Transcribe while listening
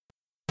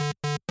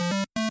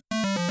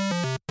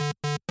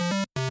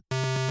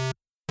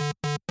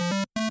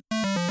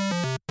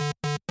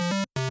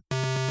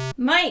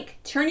Mike,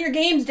 turn your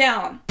games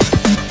down.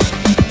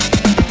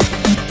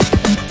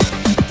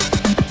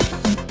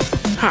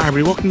 Hi,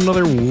 everybody. Welcome to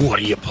another What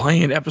Are You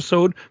Playing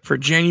episode for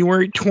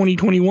January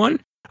 2021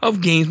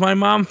 of Games My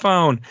Mom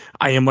Found.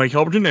 I am Mike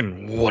Helberton,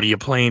 and what are you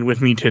playing with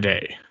me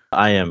today?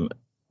 I am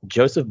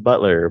Joseph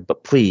Butler,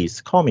 but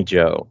please call me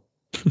Joe.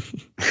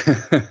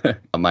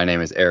 My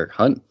name is Eric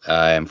Hunt.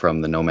 I am from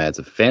the Nomads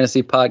of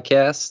Fantasy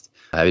podcast.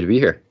 Happy to be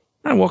here.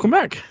 And welcome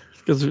back,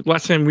 because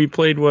last time we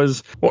played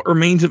was What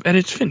Remains of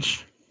Edith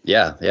Finch.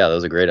 Yeah, that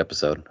was a great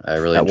episode. I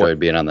really enjoyed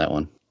being on that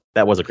one.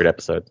 That was a great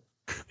episode.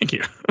 Thank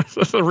you.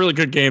 It's a really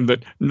good game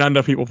that not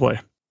enough people play.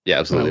 Yeah,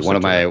 absolutely. One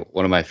of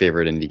my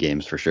favorite indie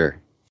games for sure.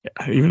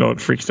 Yeah, even though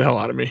it freaks the hell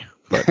out of me.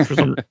 But for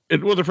some,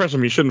 it will depress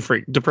me. It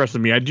shouldn't depress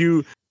me. I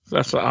do.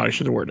 That's how I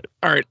should have worded it.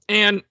 All right.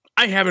 And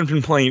I haven't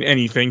been playing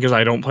anything because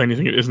I don't play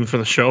anything that isn't for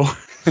the show.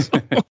 So,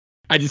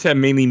 I just have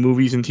mainly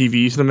movies and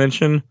TVs to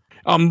mention.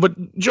 But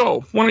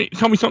Joe, why don't you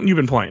tell me something you've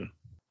been playing?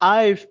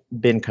 I've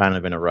been kind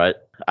of in a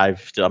rut. I'm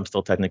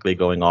still technically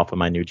going off of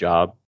my new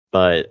job,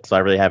 but so I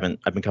really haven't.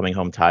 I've been coming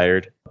home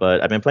tired,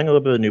 but I've been playing a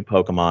little bit of new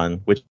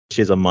Pokemon, which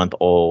is a month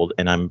old,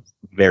 and I'm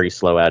very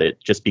slow at it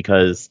just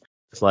because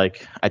it's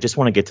like I just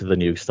want to get to the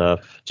new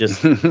stuff.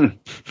 Just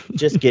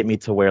get me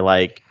to where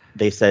like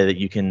they say that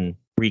you can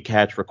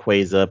recatch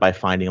Rayquaza by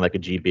finding like a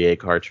GBA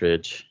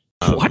cartridge.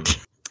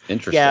 What?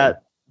 Interesting. Yeah.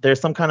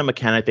 There's some kind of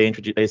mechanic they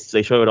introduced.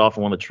 They show it off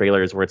in one of the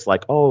trailers where it's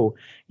like, oh,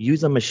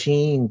 use a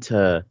machine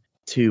to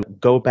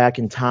go back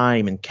in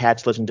time and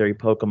catch legendary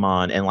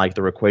Pokemon. And like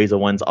the Rayquaza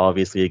one's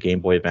obviously a Game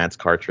Boy Advance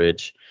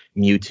cartridge.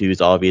 Mewtwo's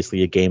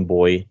obviously a Game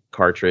Boy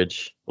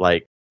cartridge.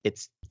 Like,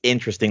 it's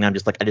interesting. I'm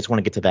just like, I just want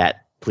to get to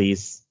that,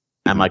 please.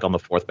 I'm like on the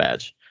fourth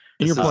badge.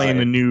 And you're playing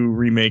the new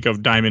remake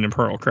of Diamond and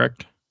Pearl,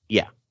 correct?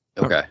 Yeah.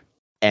 Okay.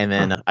 And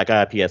then I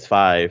got a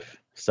PS5,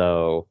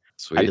 so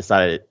Sweet. I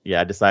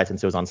decided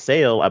since it was on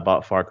sale, I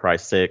bought Far Cry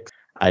 6.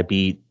 I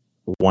beat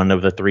one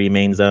of the three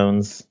main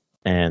zones,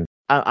 and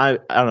I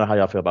don't know how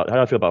do I feel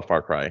about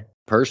Far Cry?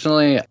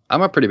 Personally,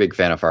 I'm a pretty big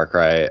fan of Far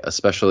Cry,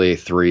 especially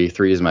 3.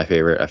 3 is my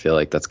favorite. I feel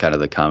like that's kind of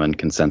the common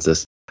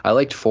consensus. I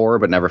liked 4,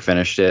 but never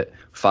finished it.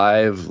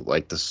 5,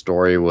 like the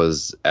story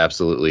was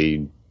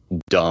absolutely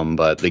dumb,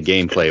 but the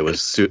gameplay was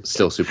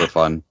still super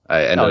fun.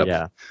 I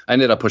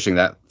ended up pushing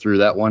that through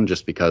that one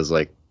just because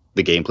like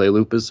the gameplay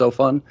loop is so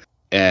fun.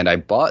 And I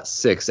bought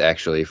 6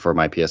 actually for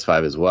my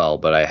PS5 as well,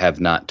 but I have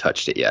not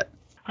touched it yet.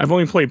 I've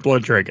only played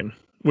Blood Dragon,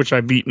 which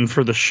I beaten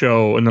for the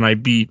show, and then I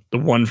beat the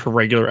one for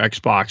regular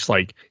Xbox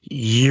like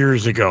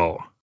years ago.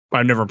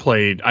 I've never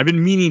played. I've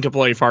been meaning to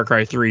play Far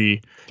Cry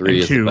 3 3 and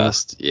is 2, the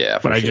best. Yeah,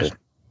 for but sure.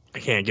 I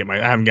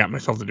haven't got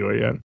myself to do it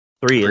yet.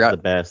 3 is the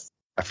best.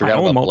 I forgot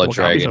own about Blood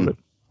multiple copies of Dragon.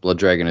 it. Blood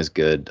Dragon is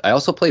good. I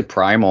also played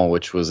Primal,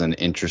 which was an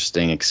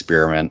interesting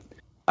experiment.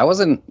 I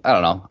don't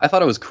know. I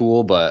thought it was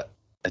cool, but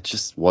it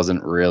just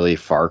wasn't really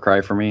Far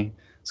Cry for me.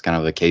 It's kind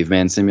of a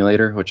caveman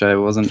simulator, which I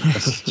wasn't a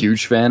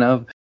huge fan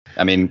of.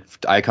 I mean,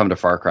 I come to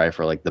Far Cry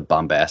for like the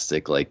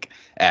bombastic like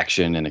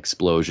action and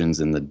explosions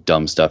and the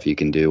dumb stuff you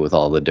can do with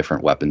all the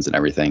different weapons and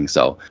everything.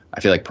 So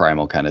I feel like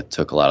Primal kind of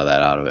took a lot of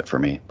that out of it for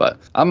me. But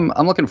I'm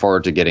looking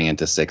forward to getting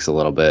into 6 a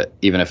little bit,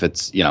 even if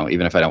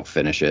I don't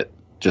finish it,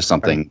 just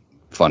something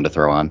fun to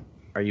throw on.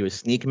 Are you a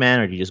sneak man,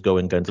 or do you just go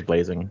in guns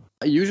blazing?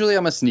 Usually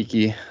I'm a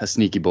sneaky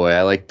boy.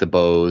 I like the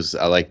bows.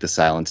 I like the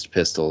silenced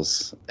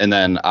pistols. And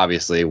then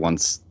obviously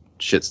once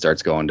shit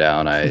starts going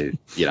down, I,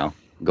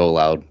 go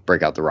loud,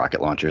 break out the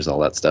rocket launchers, all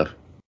that stuff.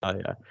 Oh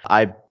yeah.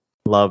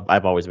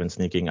 I've always been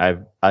sneaking. I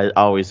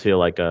always feel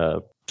like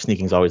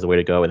sneaking's always the way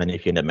to go, and then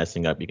if you end up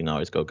messing up, you can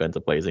always go guns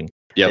blazing.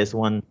 Yep. This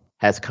one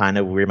has kind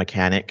of weird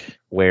mechanic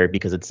where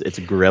because it's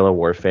guerrilla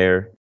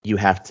warfare, you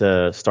have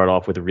to start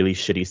off with really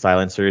shitty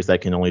silencers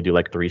that can only do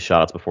like 3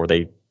 shots before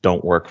they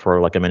don't work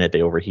for like a minute.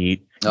 They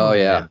overheat. Oh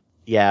yeah.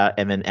 Yeah,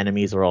 and then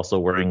enemies are also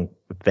wearing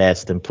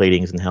vests and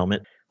platings and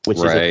helmet, which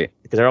right. is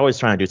because they're always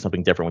trying to do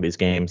something different with these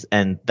games,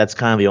 and that's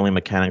kind of the only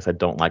mechanics I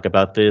don't like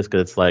about this,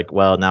 because it's like,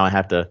 well, now I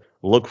have to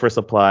look for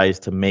supplies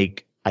to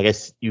make. I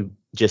guess you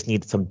just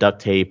need some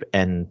duct tape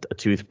and a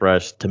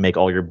toothbrush to make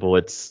all your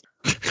bullets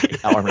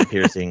armor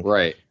piercing.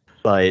 Right.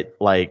 But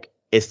like,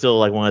 it's still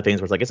like one of the things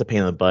where it's like it's a pain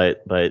in the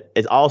butt, but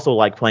it's also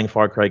like playing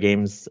Far Cry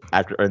games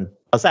and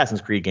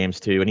Assassin's Creed games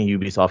too, any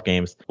Ubisoft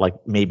games, like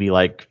maybe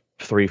like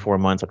 3-4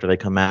 months after they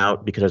come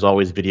out, because there's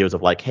always videos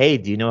of like, hey,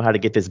 do you know how to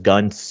get this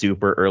gun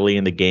super early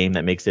in the game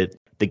that makes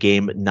the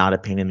game not a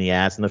pain in the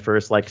ass in the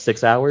first like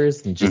 6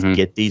 hours, and just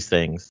get these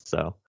things.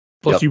 So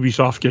plus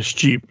Ubisoft gets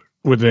cheap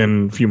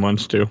within a few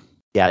months too.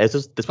 Yeah, this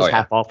was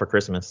half off for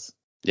Christmas.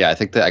 Yeah, I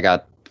think that I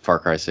got Far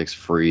Cry 6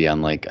 free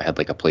on I had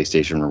like a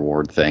PlayStation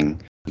reward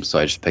thing, so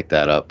I just picked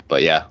that up.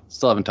 But yeah,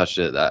 still haven't touched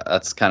it.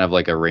 That's kind of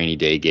like a rainy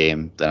day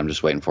game that I'm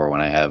just waiting for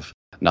when I have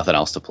nothing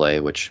else to play,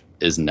 which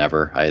is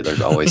never.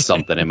 There's always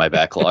something in my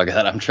backlog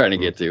that I'm trying to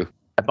get to.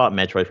 I bought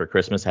Metroid for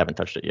Christmas, haven't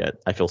touched it yet.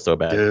 I feel so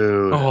bad.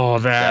 Dude, oh,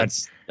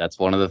 that's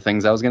one of the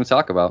things I was going to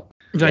talk about.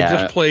 I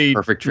just played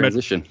perfect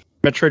transition.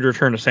 Metroid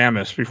Return to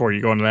Samus before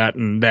you go into that,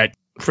 and that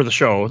for the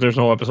show, there's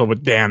no episode,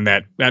 but damn,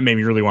 that made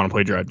me really want to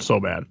play Dread so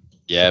bad.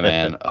 Yeah,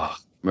 man. Oh,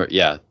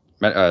 yeah.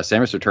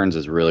 Samus Returns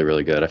is really,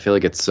 really good. I feel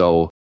like it's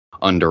so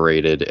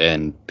underrated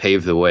and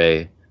paved the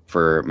way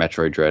for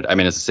Metroid Dread. I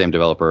mean, it's the same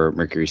developer,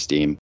 Mercury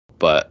Steam,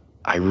 but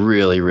I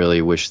really,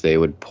 really wish they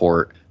would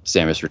port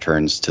Samus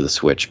Returns to the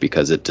Switch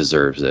because it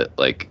deserves it.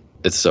 Like,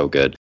 it's so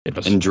good.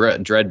 And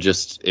Dread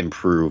just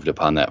improved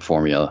upon that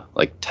formula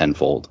like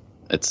tenfold.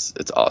 It's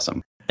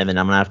awesome. And then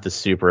I'm gonna have to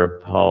super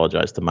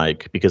apologize to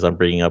Mike because I'm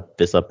bringing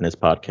this up in his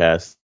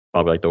podcast.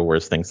 Probably like the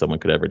worst thing someone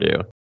could ever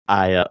do.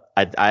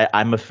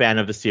 I'm a fan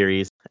of the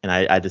series, and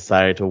I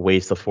decided to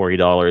waste the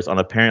 $40 on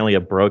apparently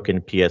a broken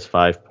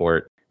PS5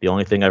 port. The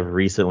only thing I've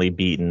recently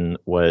beaten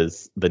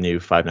was the new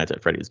Five Nights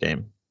at Freddy's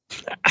game.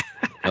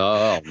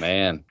 Oh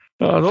man,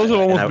 those have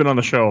almost been on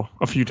the show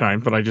a few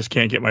times, but I just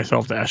can't get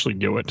myself to actually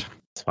do it.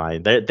 It's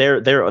fine.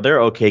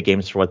 They're okay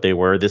games for what they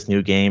were. This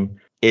new game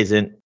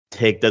doesn't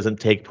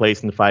take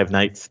place in Five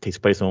Nights. It takes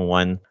place in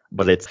one,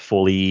 but it's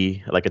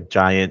fully like a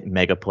giant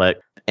megaplex,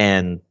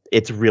 and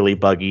it's really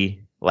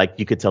buggy. Like,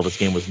 you could tell this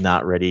game was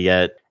not ready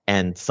yet,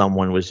 and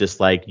someone was just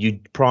like, "You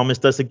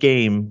promised us a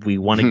game. We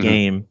want a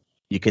game."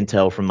 You can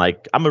tell from,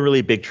 like, I'm a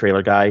really big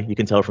trailer guy. You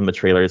can tell from the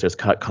trailers there's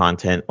cut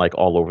content like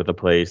all over the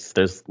place.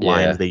 There's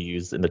lines they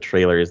use in the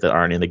trailers that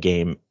aren't in the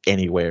game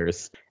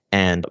anywheres.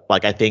 And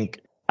like, I think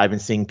I've been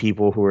seeing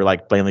people who are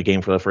like playing the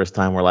game for the first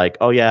time were like,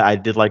 "Oh yeah, I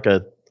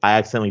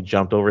accidentally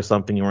jumped over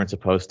something you weren't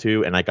supposed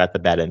to, and I got the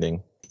bad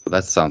ending."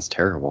 That sounds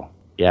terrible.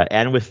 Yeah,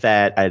 and with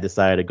that, I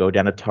decided to go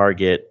down to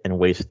Target and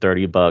waste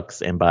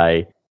 $30 and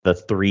buy the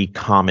 3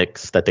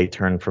 comics that they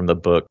turned from the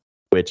book,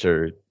 which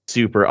are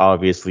super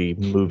obviously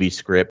movie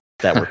scripts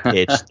that were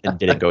pitched and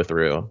didn't go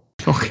through.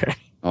 Okay.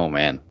 Oh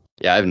man.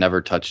 Yeah, I've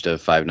never touched a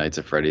Five Nights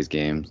at Freddy's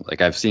game.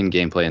 Like, I've seen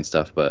gameplay and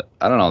stuff, but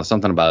I don't know, there's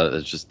something about it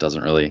that just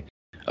doesn't really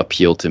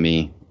appeal to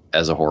me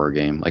as a horror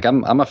game. Like,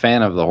 I'm a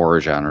fan of the horror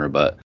genre,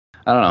 but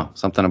I don't know,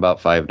 something about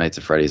Five Nights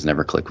at Freddy's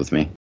never clicked with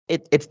me.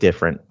 It's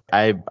different.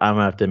 I'm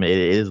gonna have to admit, it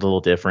is a little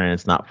different.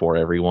 It's not for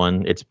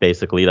everyone. It's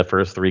basically the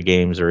first 3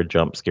 games are a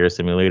jump scare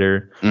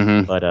simulator.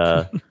 Mm-hmm. But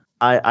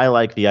I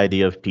like the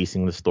idea of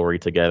piecing the story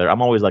together.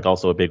 I'm always like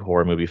also a big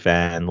horror movie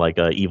fan, like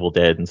Evil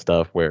Dead and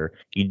stuff, where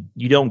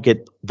you don't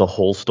get the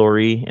whole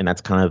story, and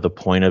that's kind of the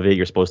point of it.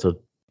 You're supposed to,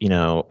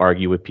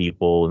 argue with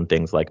people and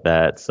things like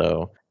that.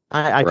 So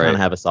I kind of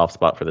have a soft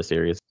spot for the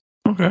series.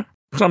 Okay.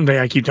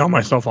 Someday I keep telling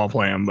myself I'll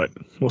play them, but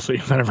we'll see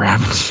if that ever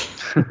happens.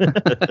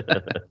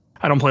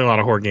 I don't play a lot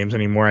of horror games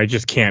anymore. I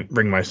just can't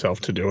bring myself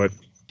to do it.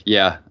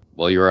 Yeah.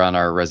 Well, you were on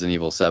our Resident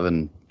Evil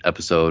 7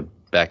 episode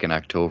back in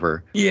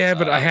October. Yeah,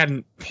 but I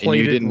hadn't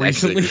played it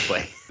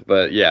recently.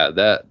 But yeah,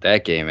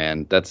 that game,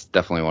 man, that's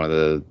definitely one of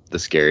the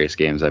scariest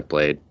games I've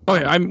played. Oh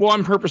yeah,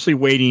 I'm purposely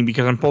waiting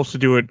because I'm supposed to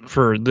do it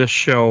for this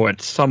show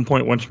at some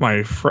point once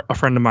a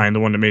friend of mine, the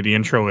one that made the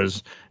intro,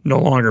 is no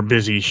longer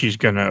busy.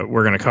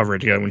 We're gonna cover it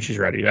together when she's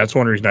ready. That's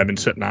one reason I've been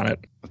sitting on it.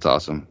 That's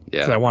awesome.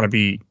 Yeah, 'cause I want to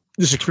be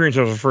this experience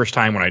was the first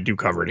time when I do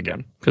cover it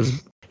again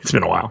because it's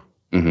been a while.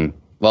 Mm-hmm.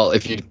 Well, when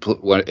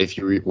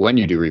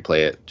you do replay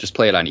it, just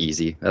play it on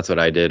easy. That's what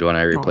I did when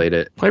I replayed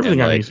it. Play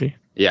everything on easy.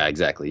 Yeah,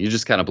 exactly. You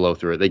just kind of blow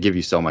through it. They give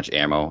you so much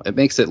ammo. It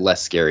makes it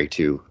less scary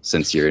too,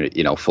 since you're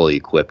fully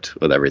equipped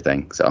with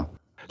everything. So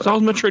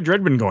how's Metroid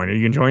Dread been going? Are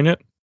you enjoying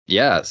it?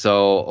 Yeah.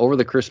 So over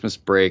the Christmas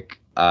break,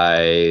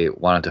 I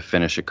wanted to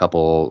finish a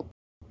couple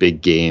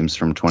big games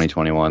from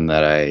 2021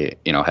 that I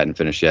hadn't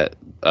finished yet.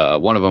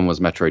 One of them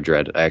was Metroid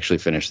Dread. I actually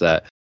finished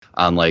that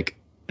on like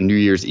New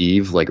Year's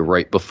Eve, like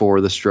right before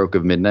the stroke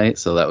of midnight.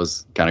 So that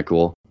was kind of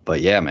cool.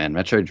 But yeah, man,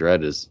 Metroid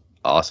Dread is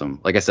awesome.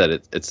 Like I said,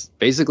 it's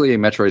basically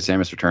Metroid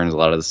Samus Returns, a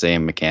lot of the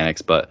same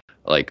mechanics, but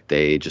like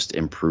they just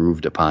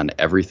improved upon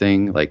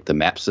everything. Like the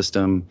map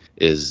system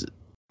is,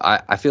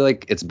 I feel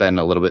like it's been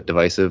a little bit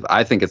divisive.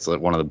 I think it's like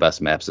one of the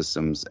best map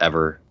systems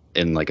ever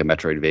in like a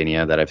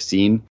Metroidvania that I've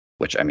seen,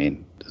 which I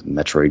mean,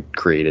 Metroid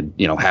created,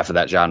 half of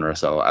that genre.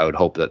 So I would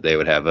hope that they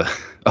would have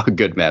a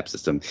good map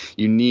system.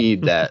 You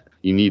need that.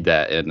 You need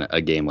that in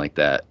a game like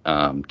that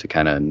to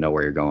kind of know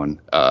where you're going.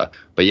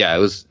 But yeah, it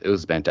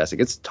was fantastic.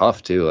 It's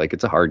tough too. Like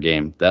it's a hard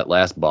game. That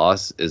last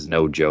boss is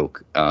no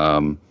joke.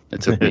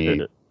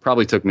 It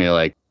probably took me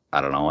like,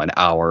 I don't know, an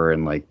hour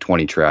and like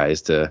 20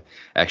 tries to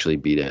actually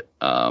beat it.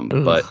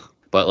 But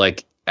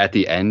like at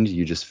the end,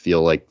 you just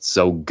feel like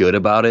so good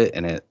about it.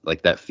 And it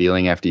like that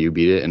feeling after you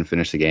beat it and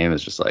finish the game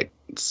is just like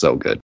so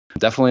good.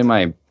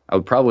 Definitely I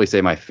would probably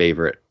say my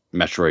favorite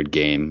Metroid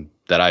game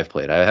that I've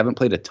played. I haven't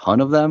played a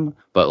ton of them,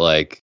 but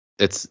like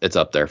it's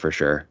up there for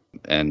sure.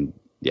 And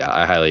yeah,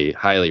 I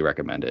highly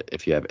recommend it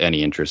if you have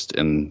any interest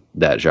in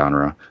that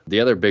genre. The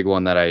other big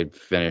one that I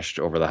finished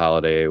over the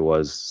holiday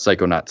was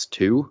Psychonauts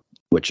 2,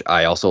 which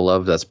I also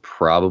love. That's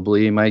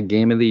probably my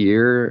game of the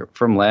year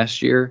from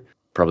last year,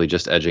 probably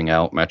just edging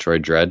out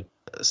Metroid Dread.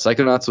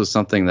 Psychonauts was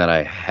something that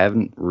I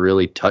haven't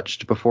really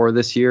touched before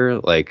this year.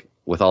 Like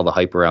with all the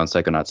hype around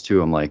Psychonauts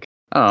 2, I'm like,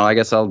 I don't know, I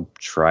guess I'll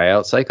try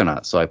out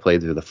Psychonauts. So I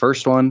played through the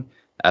first one,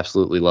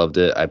 absolutely loved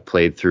it. I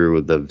played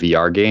through the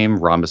VR game,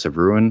 Rhombus of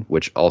Ruin,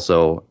 which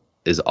also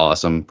is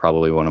awesome.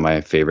 Probably one of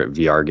my favorite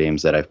VR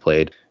games that I've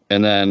played.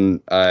 And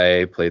then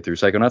I played through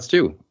Psychonauts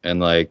 2. And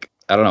like,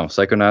 I don't know,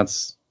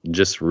 Psychonauts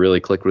just really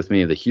clicked with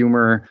me. The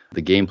humor,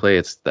 the gameplay,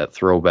 it's that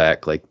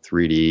throwback like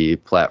 3D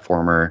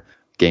platformer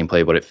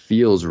gameplay, but it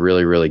feels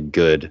really, really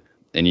good.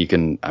 And you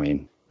can, I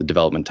mean, the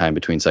development time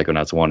between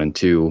Psychonauts 1 and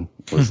 2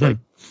 was like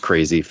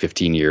crazy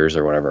 15 years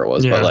or whatever it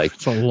was. Yeah, but like,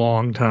 it's a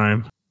long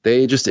time.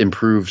 They just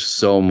improved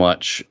so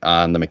much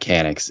on the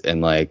mechanics.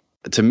 And like,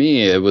 to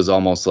me, it was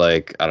almost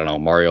like, I don't know,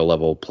 Mario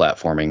level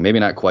platforming. Maybe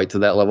not quite to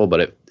that level,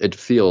 but it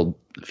feels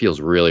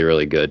really,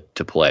 really good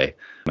to play.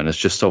 And it's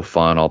just so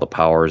fun, all the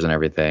powers and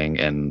everything,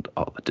 and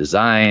all the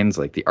designs,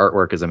 like the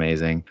artwork is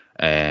amazing.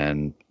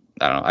 And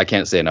I don't know, I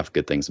can't say enough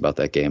good things about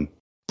that game.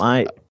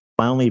 My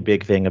only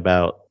big thing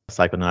about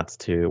Psychonauts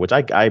 2, which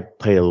I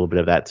played a little bit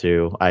of that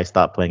too. I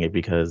stopped playing it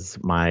because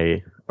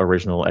my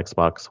original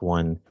Xbox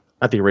One,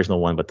 not the original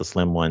one, but the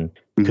slim one,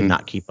 could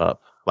not keep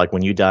up. Like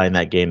when you die in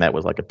that game, that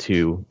was like a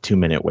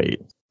 2-minute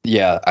wait.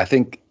 Yeah, I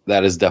think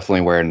that is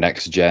definitely where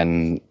next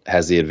gen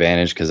has the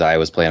advantage, because I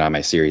was playing on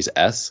my Series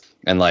S,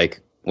 and like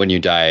when you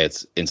die,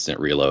 it's instant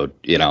reload,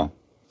 you know?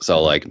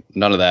 So like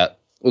none of that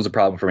was a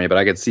problem for me, but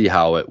I could see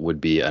how it would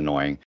be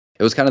annoying.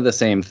 It was kind of the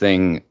same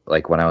thing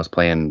like when I was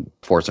playing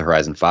Forza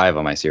Horizon 5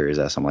 on my Series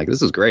S. I'm like,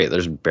 this is great.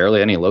 There's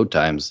barely any load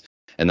times.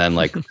 And then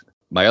like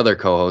my other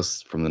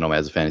co-hosts from the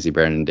Nomads of Fantasy,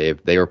 Brandon and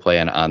Dave, they were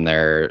playing on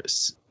their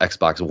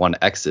Xbox One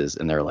X's,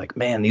 and they're like,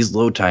 man, these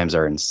load times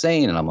are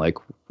insane. And I'm like,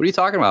 what are you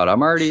talking about?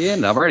 I'm already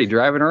in. I'm already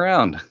driving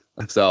around.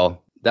 So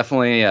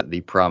definitely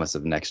the promise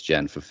of next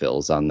gen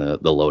fulfills on the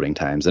loading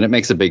times, and it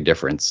makes a big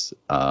difference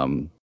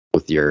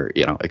with your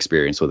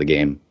experience with a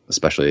game,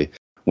 especially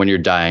when you're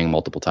dying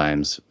multiple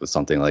times with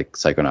something like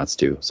Psychonauts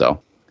 2.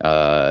 So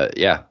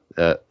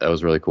that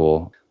was really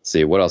cool. Let's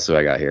see, what else do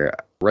I got here?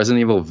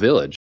 Resident Evil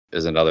Village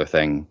is another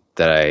thing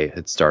that I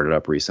had started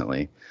up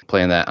recently.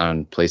 Playing that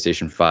on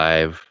PlayStation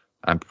 5.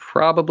 I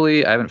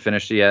haven't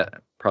finished it yet,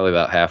 probably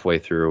about halfway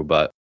through,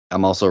 but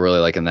I'm also really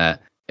liking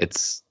that.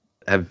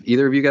 Have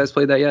either of you guys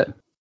played that yet?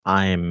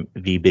 I'm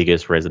the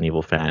biggest Resident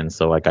Evil fan,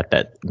 so I got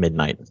that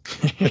midnight.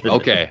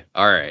 Okay,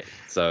 all right.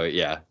 So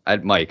yeah,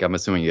 Mike, I'm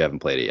assuming you haven't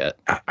played it yet.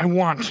 I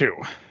want to,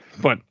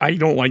 but I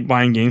don't like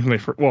buying games when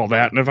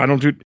that. And if I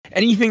don't do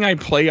anything I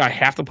play, I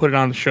have to put it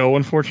on the show.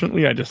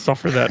 Unfortunately, I just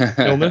suffer that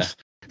illness,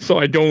 so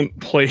I don't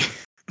play.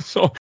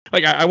 So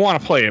like I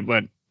want to play it,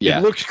 but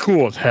it looks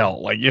cool as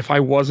hell. Like if I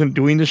wasn't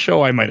doing the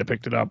show, I might have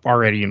picked it up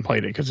already and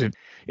played it because it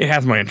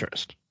has my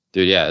interest.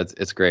 Dude, yeah,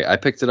 it's great. I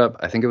picked it up.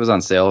 I think it was on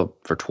sale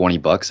for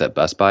 $20 at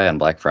Best Buy on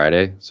Black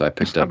Friday. So I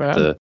picked up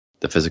the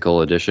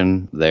physical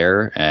edition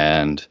there,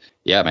 and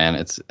yeah, man,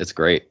 it's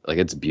great. Like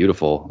it's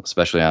beautiful,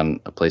 especially on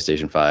a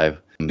PlayStation 5.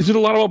 Is it a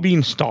lot about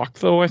being stalked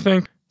though, I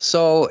think?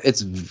 So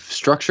it's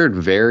structured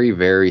very,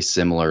 very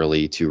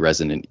similarly to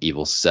Resident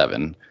Evil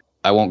 7.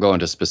 I won't go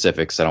into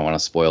specifics. I don't want to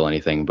spoil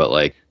anything, but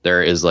like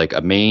there is like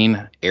a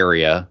main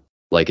area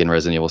like in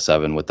Resident Evil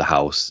 7 with the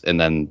house, and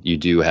then you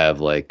do have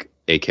like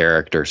a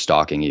character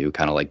stalking you,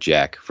 kind of like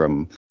Jack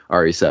from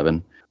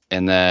RE7.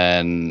 And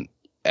then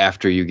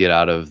after you get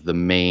out of the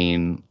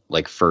main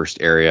like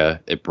first area,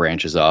 it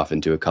branches off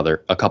into a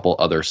couple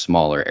other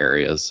smaller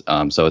areas.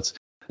 So it's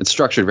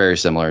structured very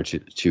similar to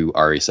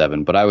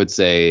RE7, but I would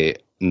say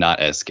not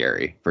as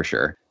scary for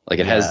sure. Like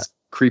it has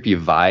creepy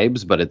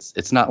vibes, but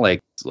it's not like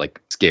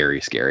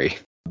scary.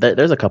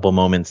 There's a couple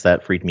moments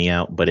that freaked me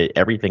out, but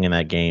everything in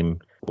that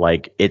game,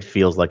 like it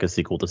feels like a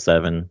sequel to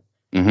 7.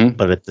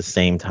 But at the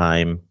same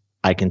time,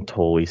 I can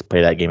totally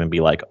play that game and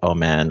be like, oh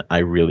man, I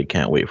really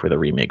can't wait for the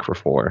remake for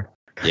 4.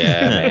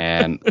 Yeah,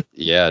 man.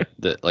 Yeah,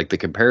 the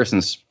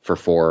comparisons for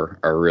 4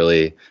 are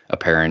really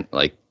apparent,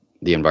 like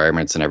the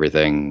environments and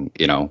everything,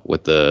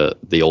 with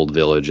the old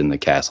village and the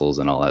castles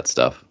and all that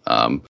stuff,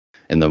 and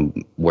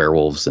the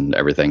werewolves and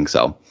everything.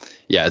 So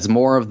yeah, it's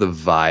more of the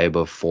vibe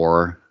of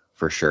 4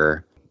 for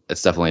sure.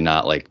 It's definitely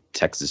not like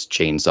Texas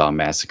Chainsaw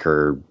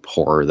Massacre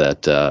horror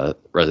that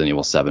Resident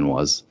Evil 7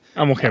 was.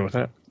 I'm okay with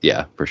that.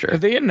 Yeah, for sure.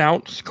 Have they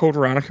announced Code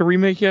Veronica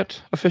remake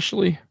yet,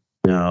 officially?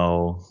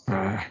 No.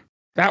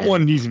 That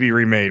one needs to be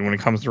remade when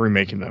it comes to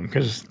remaking them,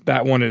 because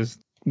that one is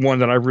one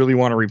that I really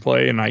want to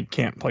replay, and I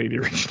can't play the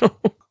original.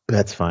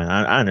 That's fine.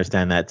 I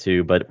understand that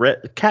too, but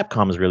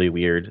Capcom is really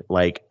weird.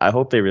 Like, I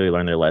hope they really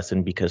learn their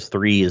lesson, because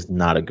 3 is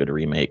not a good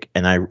remake,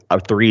 and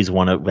 3 is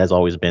has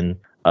always been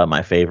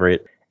my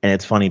favorite. And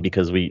it's funny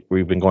because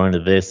we've been going into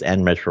this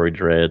and Metroid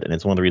Dread, and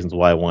it's one of the reasons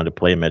why I wanted to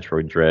play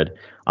Metroid Dread.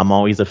 I'm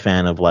always a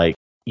fan of like,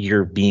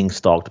 you're being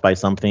stalked by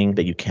something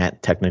that you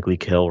can't technically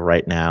kill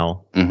right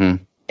now.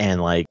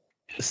 And like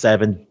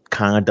 7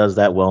 kind of does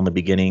that well in the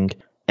beginning,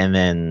 and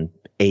then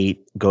 8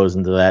 goes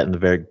into that and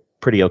very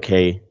pretty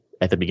okay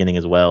at the beginning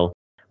as well.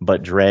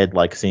 But Dread,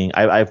 like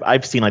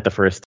I've seen like the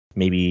first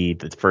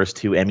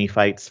 2 Emmy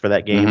fights for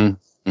that game,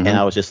 and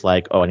I was just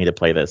like, oh, I need to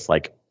play this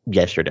like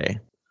yesterday.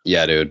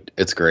 Yeah, dude,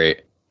 it's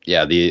great.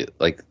 Yeah,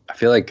 I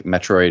feel like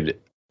Metroid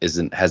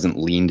hasn't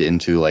leaned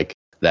into like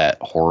that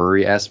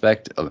horror-y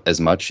aspect as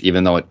much,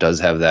 even though it does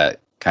have that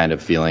kind of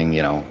feeling,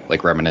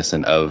 like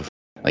reminiscent of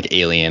like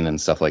Alien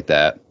and stuff like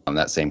that,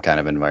 that same kind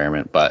of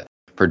environment. But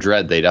for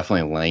Dread, they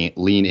definitely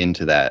lean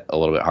into that a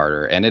little bit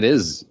harder. And it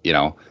is,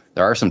 there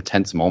are some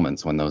tense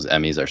moments when those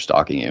Emmys are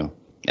stalking you.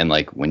 And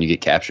like when you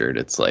get captured,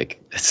 it's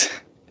like it's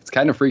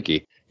kind of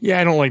freaky. Yeah,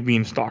 I don't like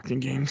being stalked in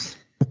games.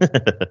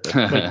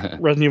 Like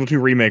Resident Evil 2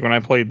 Remake, when I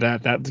played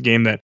that's the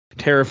game that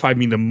terrified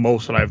me the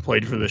most that I've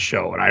played for this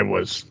show. And I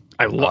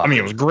mean,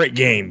 it was a great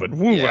game, but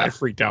I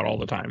freaked out all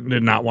the time.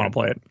 Did not want to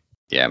play it.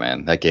 Yeah,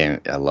 man, that game,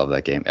 I love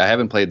that game. I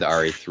haven't played the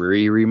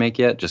RE3 remake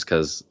yet, just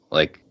because,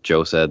 like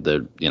Joe said,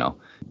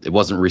 it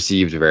wasn't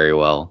received very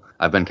well.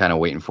 I've been kind of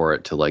waiting for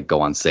it to like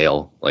go on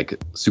sale,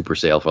 like super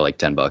sale for like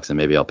 $10, and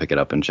maybe I'll pick it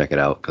up and check it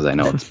out because I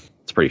know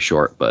it's pretty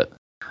short. But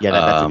yeah,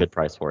 that's a good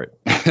price for it.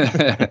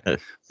 But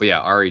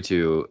yeah,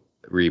 RE2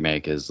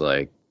 remake is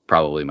like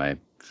probably my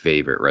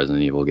favorite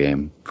Resident Evil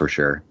game for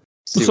sure.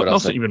 See what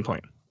else that you've been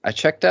playing? I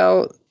checked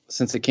out,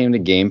 since it came to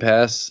Game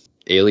Pass,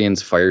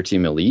 Aliens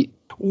Fireteam Elite.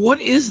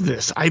 What is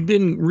this? I've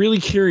been really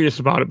curious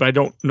about it, but I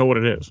don't know what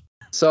it is.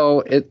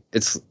 So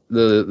it's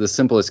the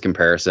simplest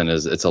comparison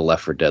is it's a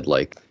Left 4 Dead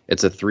like.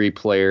 It's a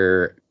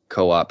 3-player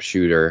co-op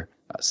shooter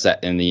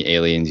set in the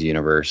Aliens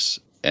universe,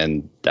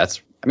 and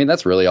that's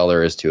really all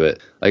there is to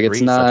it. Like,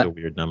 it's not such a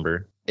weird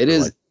number. It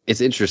is.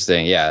 It's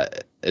interesting. Yeah,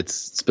 it's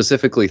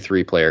specifically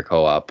 3-player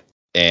co-op,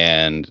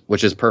 and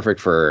which is perfect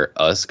for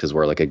us because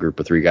we're like a group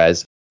of 3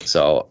 guys.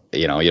 So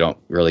you don't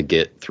really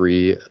get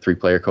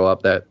 3-player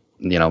co-op that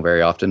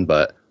very often.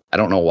 But I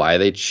don't know why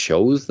they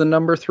chose the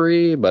number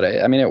 3, but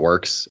I mean it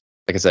works.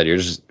 Like I said,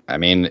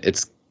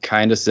 it's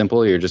kind of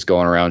simple. You're just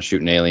going around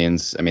shooting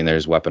aliens. I mean,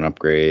 there's weapon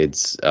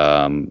upgrades.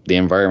 The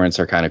environments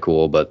are kind of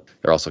cool, but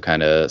they're also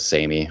kind of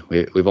samey.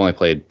 We've only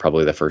played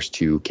probably the first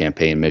 2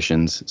 campaign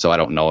missions, so I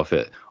don't know if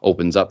it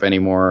opens up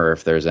anymore or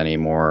if there's any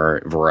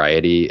more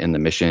variety in the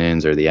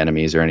missions or the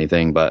enemies or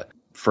anything. But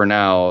for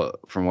now,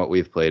 from what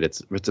we've played,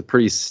 it's a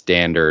pretty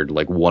standard,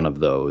 like one of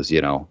those,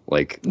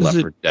 like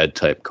Left 4 Dead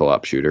type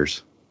co-op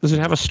shooters. Does it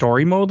have a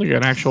story mode, like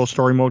an actual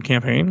story mode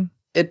campaign?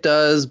 It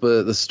does,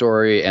 but the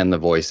story and the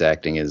voice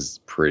acting is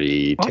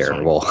pretty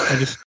terrible.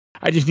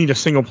 I just need a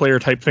single player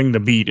type thing to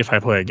beat if I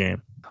play a game.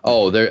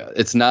 Oh,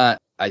 it's not.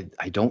 I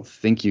don't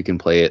think you can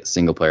play it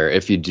single player.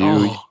 If you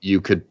do,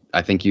 you could.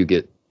 I think you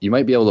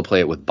might be able to play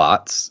it with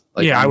bots.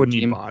 Like I would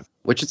need bots.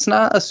 Which it's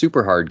not a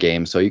super hard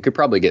game, so you could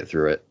probably get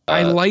through it.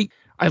 I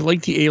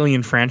like the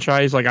Alien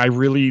franchise. Like I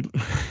really,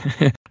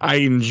 I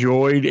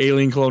enjoyed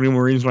Alien Colonial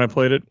Marines when I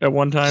played it at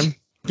one time.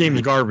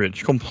 Game's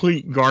garbage,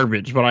 complete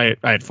garbage, but I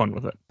had fun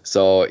with it.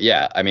 So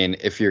yeah, I mean,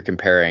 if you're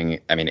comparing,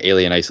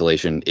 Alien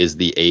Isolation is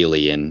the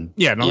Alien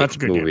that's a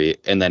good movie,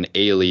 game. and then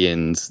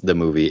Aliens, the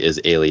movie,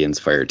 is Aliens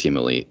Fireteam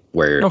Elite,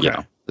 where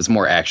it's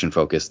more action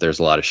focused. There's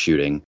a lot of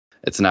shooting.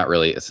 It's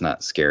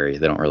not scary.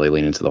 They don't really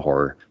lean into the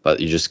horror,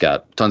 but you just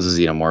got tons of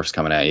xenomorphs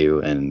coming at you,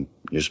 and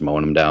you're just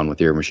mowing them down with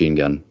your machine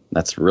gun.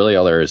 That's really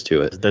all there is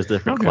to it. There's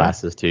different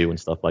classes too and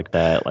stuff like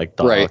that, like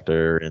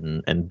Doctor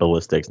and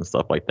ballistics and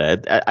stuff like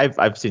that.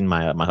 I've seen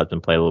my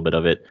husband play a little bit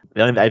of it.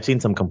 I've seen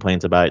some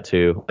complaints about it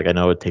too. Like I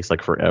know it takes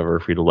like forever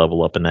for you to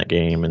level up in that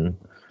game, and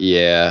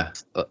yeah.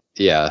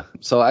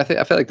 So I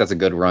feel like that's a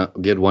good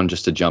one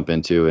just to jump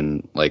into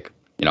and like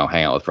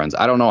hang out with friends.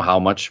 I don't know how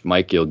much,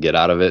 Mike, you'll get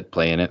out of it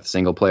playing it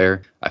single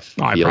player. I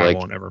probably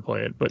won't ever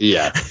play it, but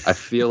yeah, I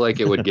feel like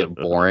it would get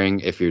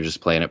boring if you're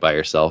just playing it by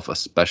yourself,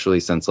 especially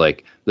since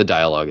like the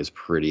dialogue is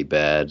pretty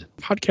bad.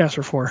 Podcasts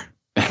are for.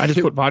 I just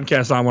put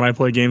podcasts on when I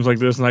play games like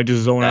this, and I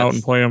just zone out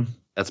and play them.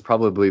 That's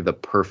probably the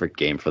perfect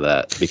game for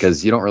that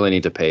because you don't really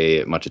need to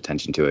pay much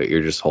attention to it.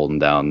 You're just holding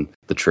down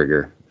the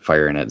trigger,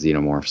 firing at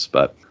xenomorphs.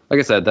 But like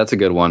I said, that's a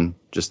good one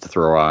just to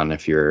throw on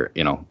if you're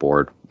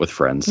bored with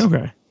friends.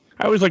 Okay.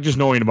 I always like just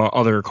knowing about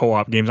other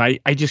co-op games. I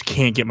just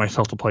can't get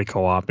myself to play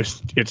co-op.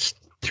 It's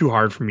too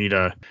hard for me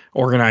to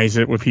organize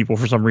it with people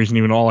for some reason.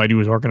 Even all I do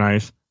is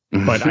organize.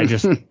 But it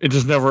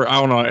just never, I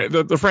don't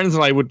know. The friends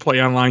that I would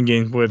play online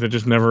games with,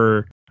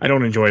 I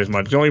don't enjoy it as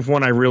much. The only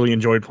one I really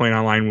enjoyed playing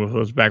online with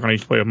was back when I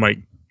used to play with Mike,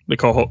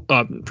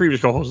 the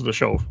previous co-host of the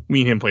show.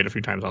 Me and him played a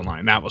few times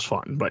online. That was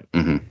fun, but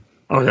I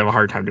always have a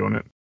hard time doing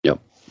it. Yep.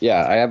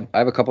 Yeah, I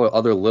have a couple of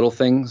other little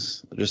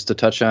things just to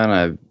touch on.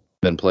 I've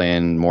been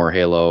playing more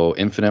Halo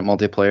Infinite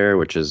multiplayer,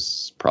 which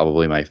is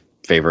probably my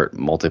favorite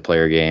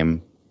multiplayer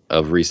game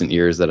of recent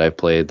years that I've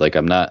played. Like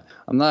I'm not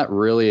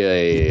really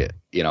a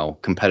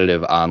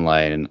competitive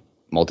online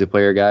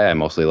multiplayer guy. I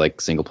mostly like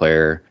single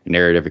player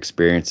narrative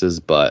experiences,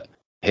 but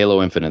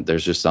Halo Infinite,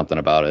 there's just something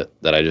about it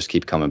that I just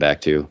keep coming back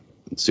to.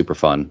 It's super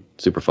fun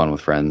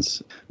with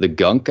friends. The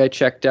Gunk I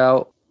checked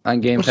out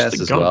on Game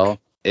Pass as well.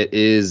 It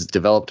is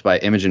developed by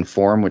Imogen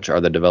Form, which are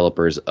the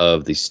developers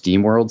of the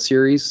SteamWorld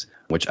series,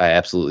 which I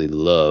absolutely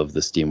love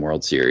the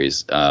SteamWorld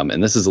series.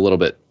 And this is a little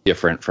bit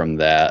different from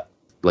that,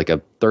 like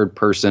a third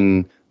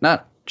person,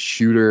 not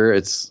shooter.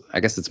 I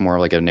guess it's more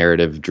like a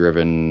narrative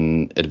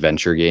driven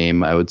adventure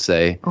game, I would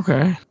say.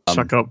 Okay.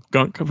 Suck up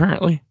Gunk,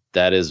 apparently.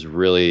 That is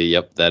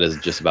that is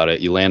just about it.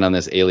 You land on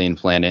this alien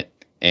planet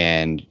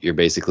and you're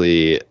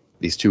basically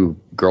these 2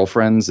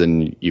 girlfriends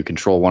and you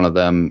control one of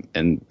them.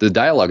 And the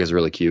dialogue is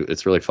really cute.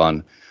 It's really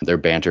fun. Their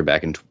banter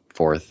back and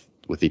forth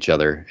with each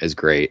other is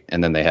great.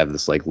 And then they have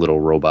this like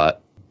little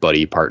robot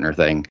buddy partner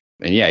thing.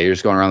 And yeah, you're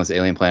just going around this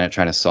alien planet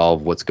trying to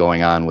solve what's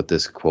going on with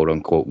this quote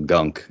unquote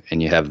gunk.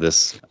 And you have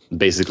this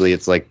Basically,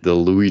 it's like the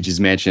Luigi's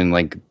Mansion,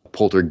 like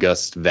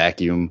poltergust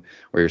vacuum,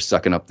 where you're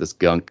sucking up this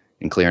gunk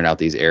and clearing out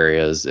these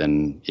areas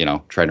and, you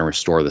know, trying to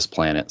restore this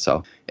planet.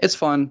 So it's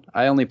fun.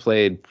 I only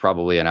played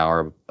probably an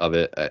hour of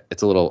it.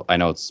 It's a little, I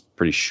know it's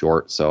pretty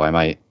short, so I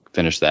might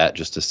finish that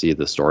just to see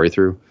the story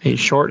through. Hey,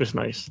 short is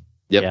nice.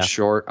 Yep, Yeah.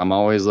 short. I'm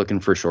always looking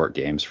for short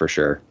games for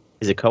sure.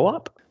 Is it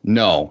co-op?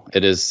 No,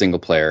 it is single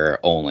player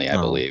only, I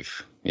Oh.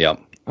 believe.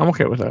 Yep. I'm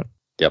okay with that.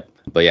 Yep.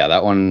 But yeah,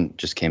 that one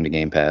just came to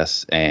Game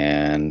Pass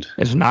and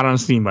It's not on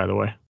Steam, by the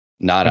way.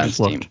 not I on just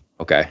Steam. looked.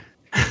 Okay.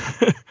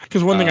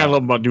 Because one thing I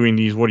love about doing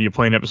these What Are You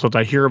Playing episodes,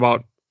 I hear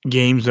about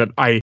games that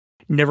I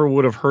never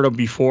would have heard of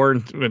before.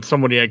 And when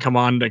somebody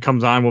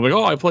comes on will be like,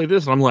 oh, I played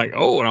this. And I'm like,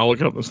 oh, and I'll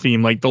look it up on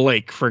Steam. Like The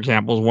Lake, for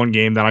example, is one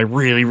game that I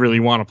really, really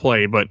want to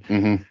play, but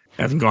hmm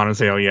hasn't gone on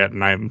sale yet.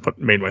 And I haven't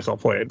made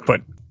myself play it.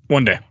 But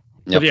one day.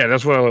 Yep. But yeah,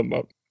 that's what I love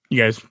about.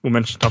 You guys will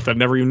mention stuff that I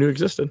never even knew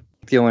existed.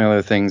 The only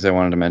other things I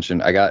wanted to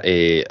mention, I got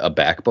a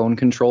Backbone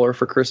controller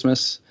for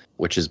Christmas,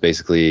 which is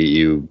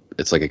basically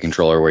it's like a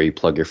controller where you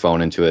plug your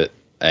phone into it,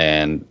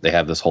 and they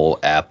have this whole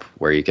app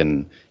where you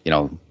can, you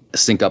know,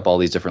 sync up all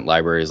these different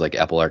libraries like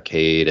Apple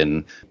Arcade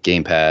and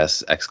Game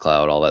Pass,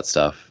 xCloud, all that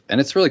stuff.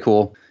 And it's really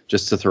cool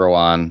just to throw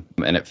on,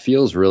 and it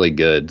feels really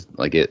good.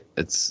 Like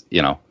it's,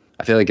 you know,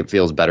 I feel like it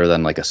feels better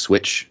than like a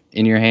Switch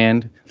in your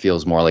hand. It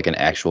feels more like an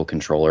actual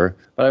controller.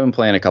 But I've been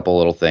playing a couple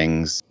little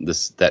things.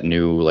 That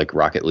new like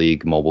Rocket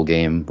League mobile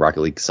game,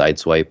 Rocket League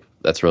Sideswipe.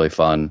 That's really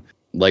fun.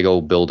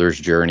 Lego Builder's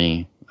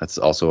Journey. That's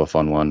also a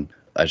fun one.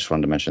 I just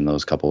wanted to mention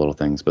those couple little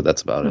things, but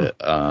that's about it.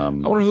 I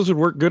wonder if this would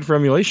work good for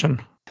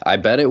emulation. I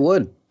bet it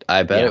would.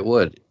 I bet Yeah. it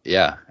would.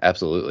 Yeah,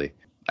 absolutely.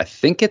 I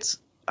think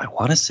I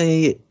want to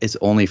say it's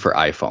only for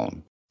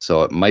iPhone.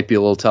 So it might be a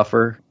little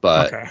tougher,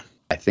 but Okay.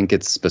 I think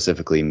it's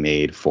specifically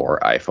made for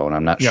iPhone.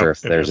 I'm not Yep, sure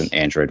if it there's is. an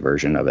Android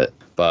version of it.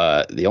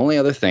 But the only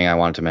other thing I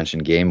wanted to mention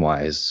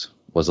game-wise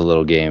was a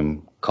little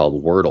game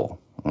called Wordle.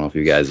 I don't know if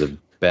you guys have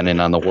been in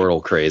on the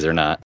Wordle craze or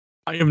not.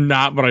 I am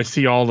not, but I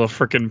see all the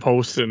freaking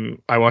posts,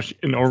 and I watch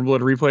an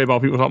Overblood replay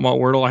about people talking about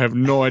Wordle. I have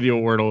no idea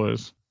what Wordle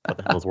is. What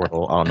the hell's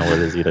Wordle? I don't know what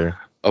it is either.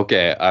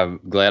 Okay, I'm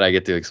glad I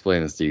get to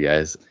explain this to you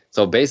guys.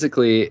 So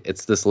basically,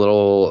 it's this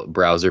little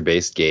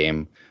browser-based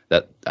game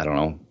that, I don't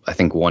know, I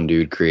think one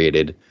dude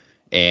created.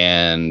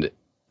 And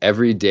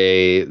every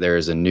day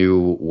there's a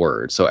new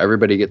word. So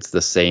everybody gets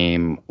the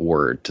same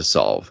word to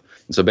solve.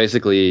 And so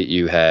basically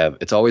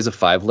it's always a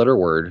 5-letter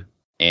word,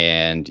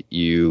 and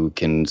you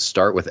can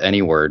start with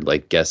any word,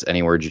 like guess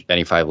any word,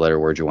 any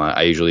 5-letter word you want.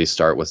 I usually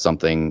start with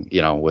something,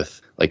 you know,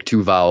 with like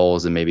 2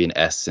 vowels and maybe an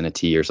S and a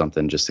T or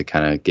something, just to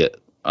kind of get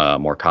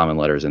more common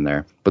letters in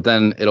there. But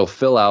then it'll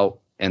fill out,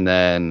 and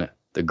then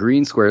the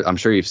green squares, I'm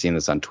sure you've seen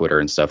this on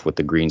Twitter and stuff with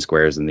the green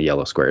squares and the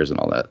yellow squares and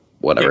all that,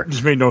 whatever. It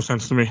just made no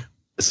sense to me.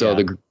 So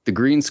Yeah. the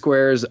green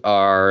squares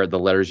are the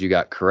letters you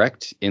got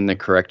correct in the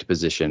correct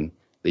position.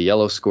 The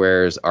yellow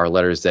squares are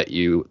letters that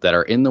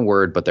are in the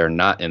word, but they're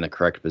not in the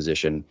correct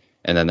position.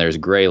 And then there's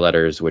gray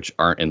letters, which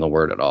aren't in the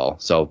word at all.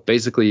 So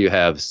basically you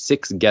have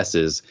 6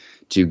 guesses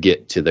to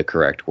get to the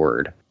correct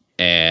word.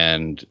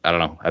 And I don't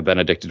know, I've been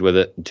addicted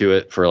to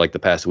it for like the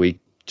past week.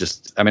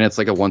 It's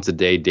like a once a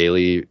day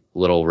daily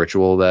little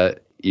ritual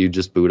that you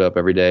just boot up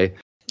every day.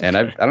 And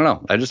I don't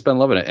know, I've just been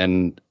loving it.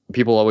 And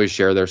people always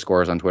share their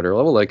scores on Twitter.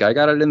 Oh, like I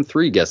got it in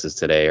 3 guesses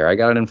today, or I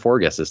got it in 4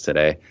 guesses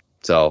today.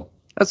 So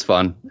that's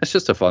fun. It's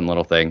just a fun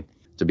little thing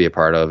to be a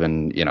part of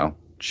and, you know,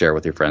 share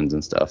with your friends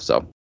and stuff.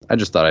 So I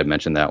just thought I'd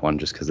mention that one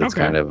just because it's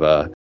Okay. kind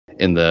of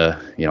in the,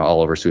 you know,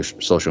 all over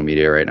social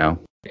media right now.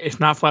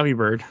 It's not Flappy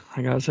Bird.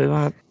 I gotta say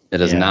that.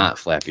 It is Yeah. not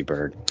Flappy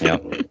Bird.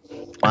 Yep.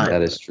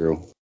 That is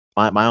true.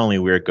 My only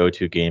weird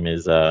go-to game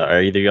is,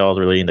 are either of y'all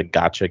really into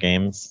gacha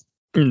games?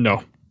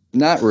 No.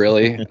 Not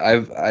really.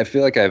 I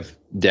feel like I've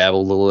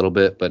dabbled a little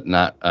bit, but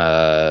not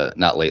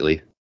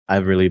lately.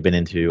 I've really been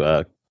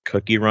into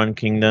Cookie Run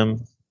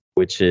Kingdom,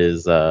 which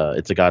is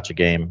it's a gacha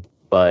game,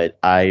 but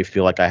I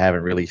feel like I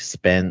haven't really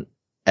spent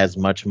as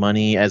much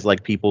money as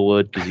like people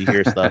would, because you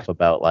hear stuff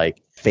about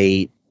like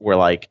Fate, where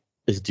like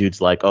this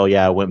dude's like, oh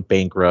yeah, I went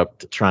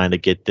bankrupt trying to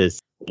get this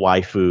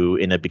waifu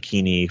in a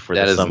bikini for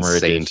That the is summer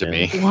insane edition. to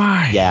me.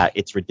 Why? Yeah,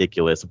 it's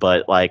ridiculous.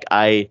 But like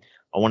I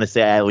want to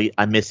say at least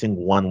I'm missing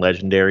one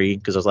legendary,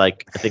 because there's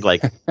like, I think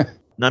like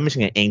not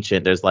missing an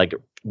ancient. There's like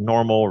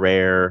normal,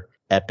 rare,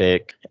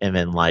 epic, and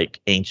then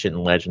like ancient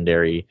and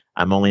legendary.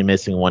 I'm only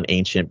missing one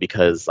ancient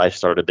because I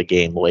started the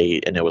game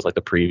late and it was like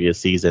the previous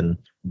season.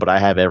 But I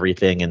have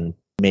everything, and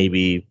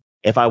maybe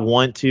if I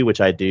want to,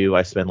 which I do,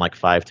 I spend like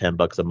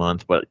 $5-10 a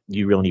month. But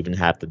you don't even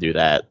have to do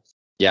that.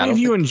 Yeah. I If don't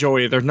you think-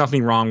 enjoy it, there's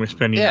nothing wrong with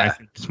spending Yeah. I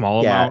think,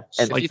 small Yeah, amounts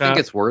and if like you that. think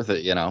it's worth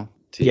it, you know.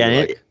 To Yeah,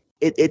 and like,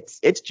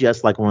 it's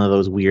just like one of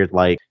those weird,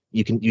 like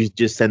you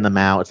just send them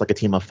out. It's like a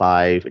team of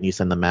 5 and you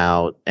send them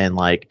out. And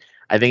like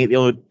I think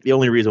the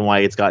only reason why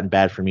it's gotten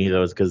bad for me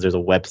though is because there's a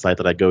website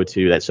that I go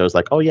to that shows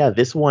like, oh yeah,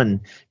 this one,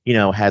 you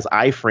know, has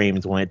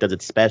iframes when it does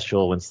its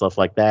special and stuff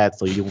like that.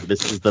 So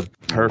this is the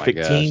perfect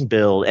gosh. team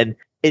build. And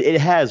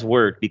it has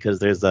worked because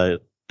there's a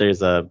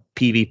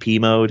PvP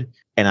mode,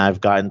 and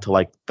I've gotten to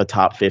like the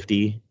top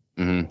 50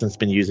 since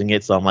been using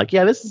it. So I'm like,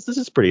 yeah, this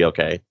is pretty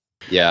okay.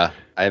 Yeah,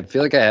 I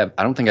feel like I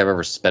don't think I've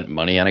ever spent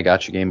money on a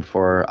gacha game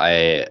before.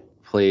 I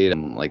played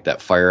like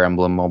that Fire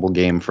Emblem mobile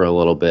game for a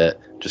little bit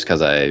just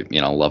because I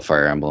love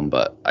Fire Emblem,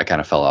 but I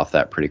kind of fell off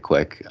that pretty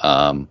quick.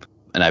 And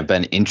I've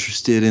been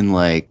interested in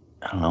like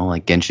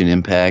Genshin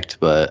Impact,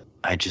 but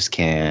I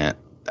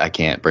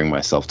can't bring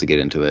myself to get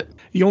into it.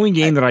 The only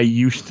game that I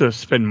used to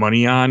spend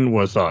money on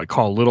was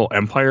called Little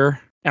Empire,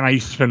 and I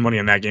used to spend money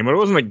on that game, but it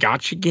wasn't a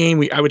gacha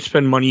game. I would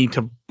spend money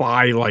to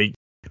buy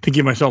to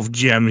give myself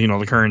gems,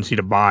 the currency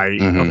to buy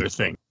other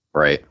things.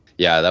 Right.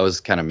 Yeah, that was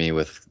kind of me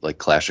with like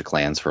Clash of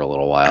Clans for a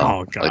little while.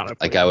 Oh god!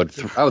 I would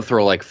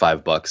throw like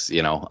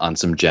 $5, on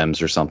some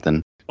gems or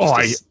something.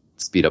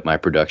 Speed up my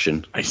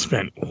production. I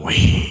spent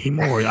way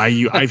more.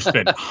 I've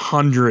spent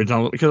hundreds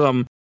on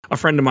because a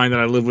friend of mine that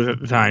I lived with at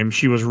the time.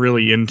 She was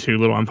really into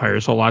Little Empire,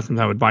 so a lot of times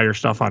I would buy her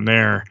stuff on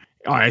there.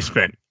 I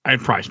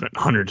probably spent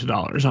hundreds of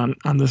dollars on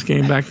this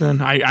game back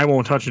then. I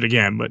won't touch it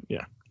again, but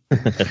yeah,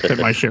 spent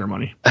my share of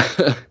money.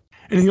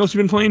 Anything else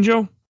you've been playing,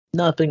 Joe?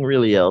 Nothing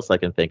really else I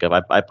can think of.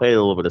 I played a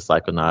little bit of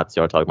Psychonauts.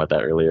 You were talking about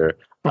that earlier.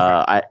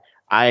 Okay.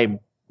 I'm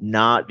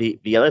not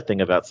the other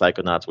thing about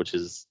Psychonauts, which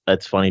is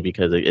that's funny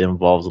because it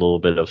involves a little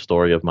bit of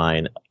story of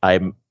mine.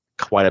 I'm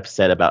quite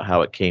upset about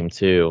how it came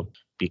to,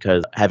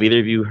 because have either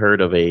of you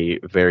heard of a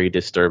very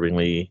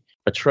disturbingly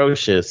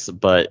atrocious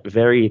but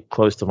very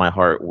close to my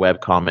heart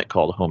webcomic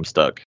called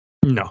Homestuck?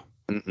 No.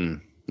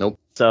 Nope.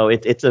 So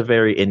it's a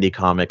very indie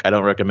comic. I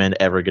don't recommend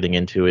ever getting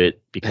into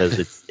it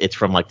because it's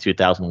from like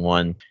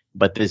 2001.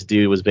 But this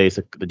dude was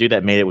the dude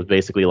that made it was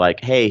basically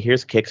like, hey,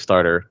 here's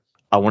Kickstarter.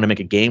 I want to make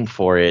a game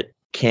for it.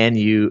 Can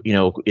you,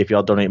 if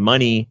y'all donate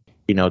money,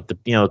 tiers,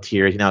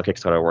 how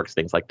Kickstarter works,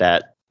 things like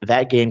that.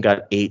 That game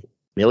got $8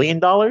 million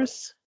through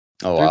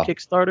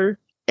Kickstarter.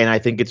 And I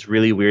think it's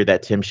really weird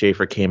that Tim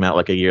Schafer came out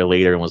like a year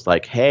later and was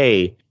like,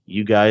 hey,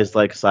 you guys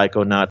like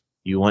Psychonauts?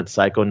 You want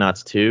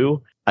Psychonauts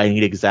 2? I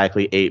need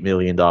exactly $8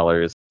 million.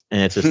 And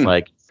it's just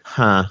like,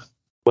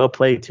 well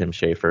played, Tim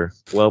Schafer.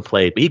 Well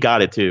played. But he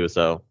got it too,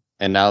 so.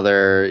 And now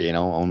they're,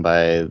 owned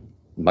by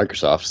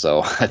Microsoft,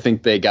 so I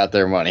think they got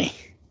their money.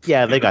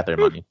 Yeah, they got their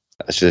money.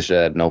 I should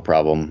have no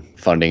problem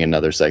funding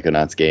another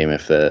Psychonauts game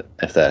if that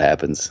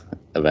happens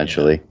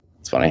eventually. Yeah.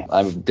 It's funny.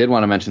 I did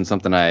want to mention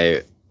something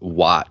I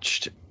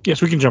watched.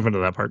 Yes, we can jump into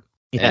that part.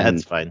 Yeah,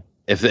 that's fine.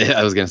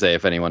 I was going to say,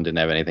 if anyone didn't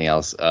have anything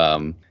else,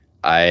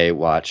 I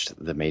watched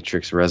The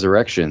Matrix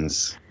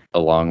Resurrections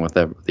along with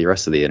the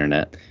rest of the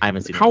internet. I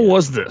haven't seen it. How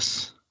was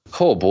this?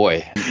 Oh,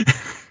 boy.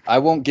 I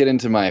won't get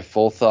into my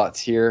full thoughts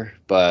here,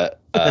 but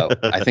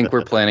I think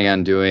we're planning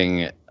on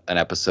doing an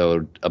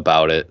episode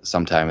about it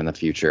sometime in the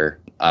future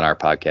on our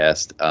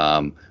podcast.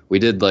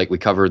 We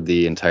covered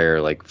the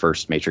entire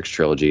first Matrix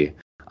trilogy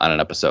on an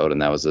episode,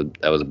 and that was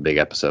a big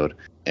episode.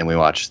 And we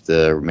watched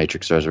the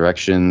Matrix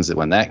Resurrections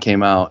when that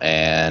came out,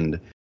 and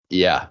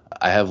yeah,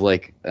 I have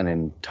an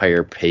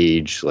entire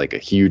page, a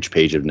huge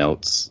page of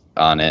notes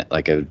on it.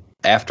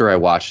 After I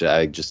watched it,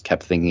 I just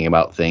kept thinking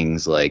about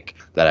things that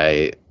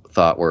I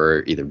thought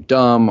were either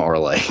dumb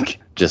or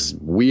just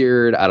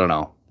weird. I don't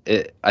know.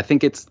 I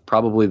think it's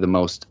probably the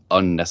most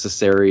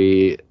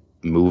unnecessary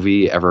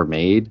movie ever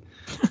made.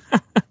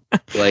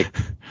 Do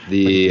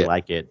you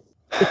like it?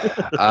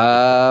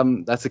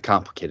 That's a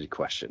complicated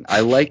question.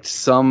 I liked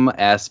some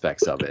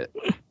aspects of it.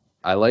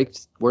 I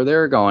liked where they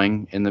were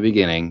going in the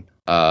beginning,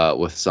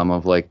 with some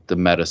of the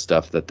meta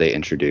stuff that they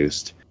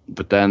introduced.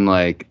 But then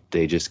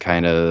they just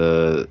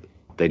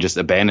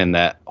abandoned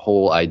that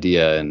whole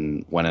idea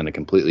and went in a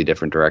completely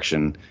different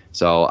direction.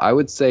 So I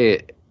would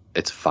say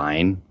it's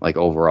fine.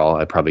 Overall,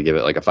 I'd probably give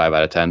it a 5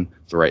 out of 10.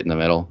 It's right in the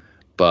middle.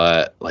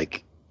 But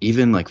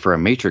even for a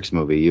Matrix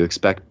movie, you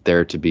expect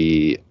there to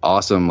be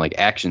awesome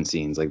action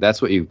scenes.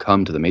 That's what you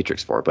come to the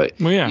Matrix for. But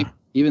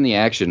even the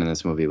action in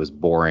this movie was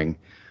boring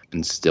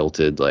and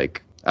stilted. I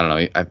don't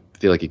know. I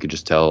feel like you could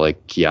just tell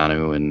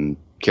Keanu and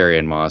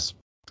Carrie-Anne Moss,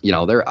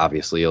 they're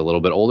obviously a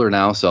little bit older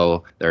now,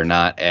 so they're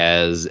not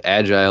as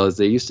agile as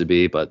they used to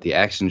be, but the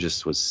action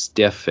just was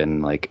stiff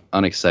and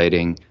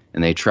unexciting.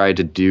 And they tried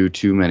to do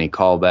too many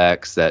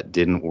callbacks that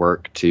didn't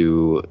work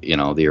to,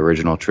 the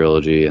original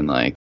trilogy. And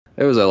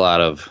there was a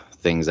lot of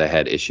things I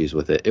had issues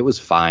with it. It was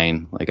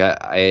fine.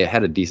 I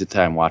had a decent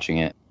time watching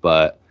it,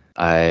 but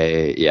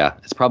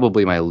it's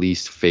probably my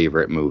least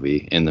favorite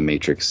movie in the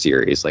Matrix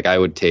series. I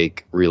would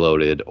take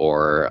Reloaded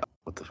or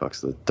what the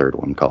fuck's the third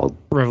one called?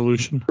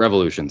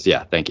 Revolutions.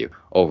 Yeah, thank you.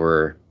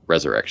 Over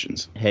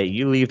Resurrections. Hey,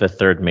 you leave the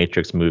third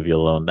Matrix movie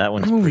alone. That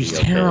movie's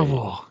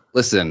terrible.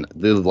 Listen,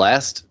 the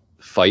last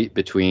fight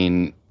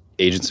between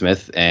Agent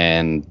Smith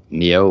and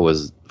Neo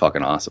was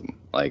fucking awesome.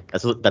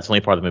 That's the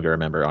only part of the movie I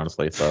remember,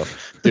 honestly. So,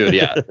 dude,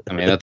 yeah, I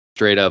mean that's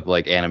straight up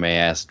anime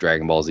ass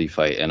Dragon Ball Z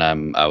fight, and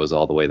I was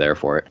all the way there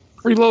for it.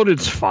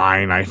 Reloaded's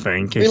fine, I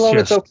think.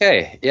 Reloaded's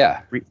okay.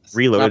 Yeah,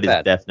 Reloaded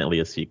is definitely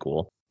a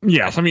sequel.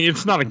 Yes, I mean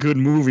it's not a good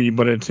movie,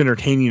 but it's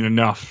entertaining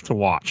enough to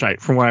watch.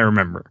 From what I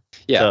remember.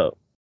 Yeah. So,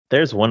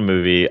 there's one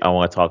movie I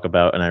want to talk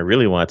about, and I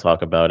really want to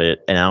talk about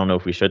it, and I don't know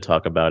if we should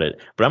talk about it,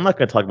 but I'm not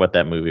going to talk about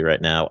that movie right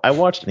now. I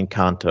watched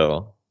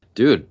Encanto.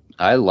 Dude,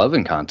 I love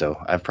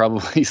Encanto. I've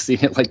probably seen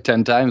it like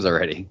 10 times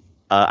already.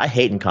 I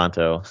hate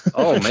Encanto.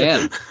 Oh,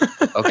 man.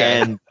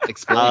 Okay. And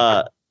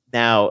Explain.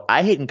 now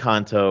I hate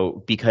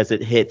Encanto because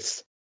it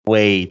hits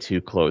way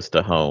too close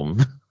to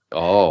home.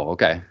 Oh,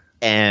 okay.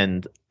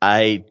 And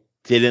I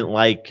didn't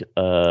like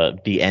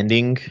the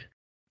ending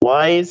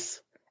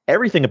wise.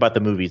 Everything about the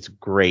movie is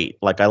great.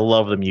 Like, I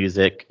love the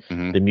music.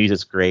 Mhm. The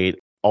music's great.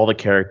 All the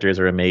characters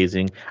are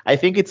amazing. I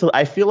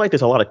feel like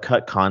there's a lot of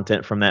cut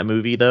content from that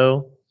movie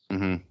though.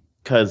 hmm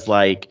Because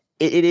like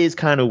it is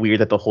kind of weird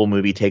that the whole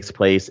movie takes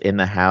place in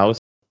the house,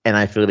 and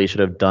I feel they should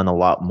have done a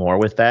lot more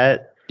with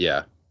that.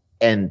 Yeah.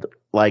 And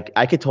like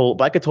I could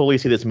totally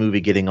see this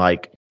movie getting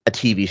like a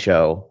TV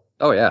show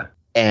Oh, yeah.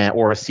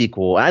 or a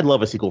sequel. I'd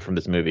love a sequel from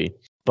this movie.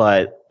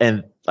 But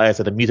and like I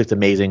said, the music's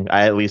amazing.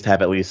 I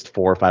have at least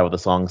 4 or 5 of the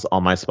songs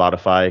on my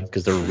Spotify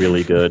because they're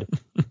really good,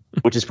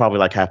 which is probably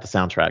like half the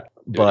soundtrack.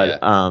 But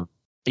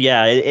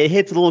yeah, it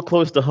hits a little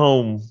close to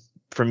home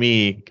for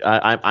me.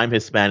 I'm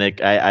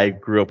Hispanic. I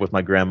grew up with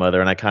my grandmother,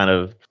 and I kind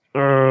of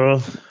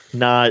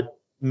not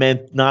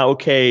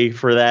okay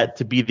for that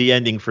to be the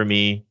ending for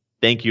me.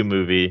 Thank you,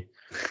 movie.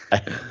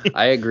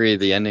 I agree.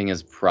 The ending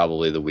is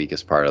probably the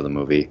weakest part of the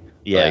movie.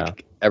 Yeah.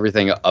 Like,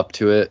 everything up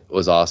to it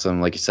was awesome.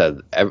 Like you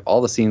said,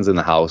 all the scenes in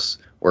the house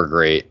were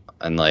great.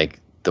 And like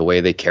the way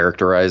they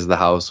characterized the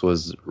house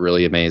was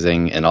really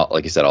amazing. And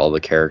like you said, all the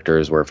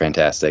characters were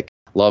fantastic.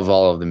 Love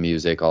all of the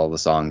music, all the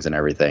songs and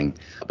everything.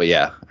 But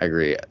yeah, I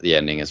agree. The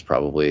ending is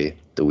probably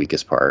the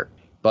weakest part.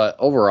 But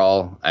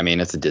overall, I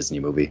mean, it's a Disney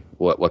movie.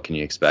 What can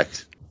you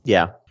expect?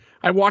 Yeah.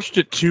 I watched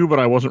it too, but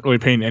I wasn't really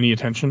paying any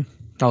attention.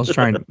 I was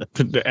trying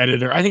to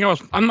edit it.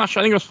 I'm not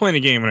sure. I think I was playing a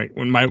game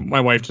when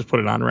my wife just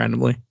put it on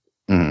randomly.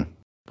 Mhm.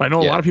 But I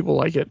know a lot of people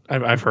like it.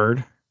 I've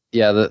heard.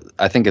 Yeah,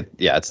 I think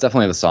it's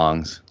definitely the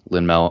songs.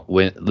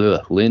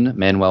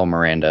 Lin-Manuel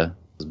Miranda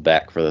was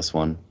back for this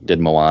one. Did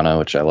Moana,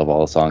 which I love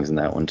all the songs in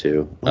that one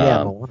too.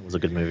 Yeah, Moana was a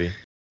good movie.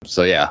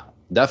 So yeah,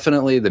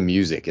 definitely the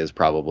music is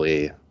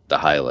probably the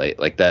highlight.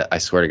 Like that, I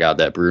swear to God,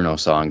 that Bruno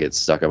song gets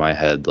stuck in my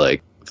head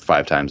like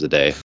 5 times a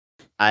day.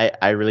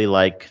 I really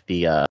like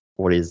the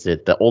what is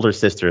it? The older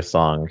sister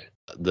song.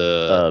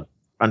 Under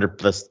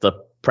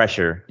the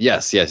pressure.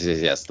 Yes.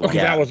 Okay,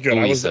 that was good.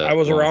 Lisa, I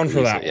was around for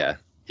Lisa, that. Yeah.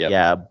 Yep.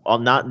 Yeah,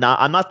 I'm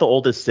not the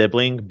oldest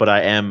sibling, but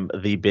I am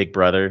the big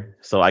brother,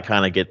 so I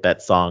kind of get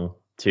that song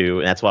too,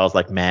 and that's why I was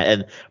like, man.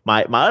 And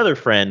my other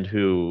friend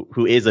who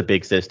is a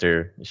big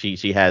sister,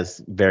 she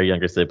has very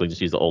younger siblings.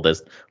 She's the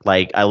oldest.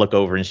 Like, I look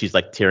over and she's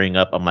like tearing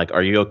up. I'm like,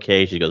 "Are you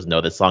okay?" She goes,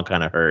 "No, this song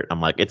kind of hurt." I'm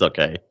like, "It's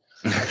okay."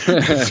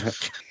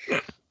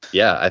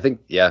 Yeah, I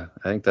think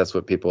that's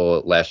what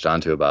people latched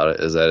onto about it,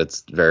 is that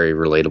it's very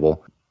relatable.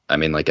 I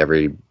mean, like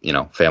every,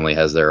 family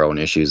has their own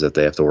issues that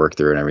they have to work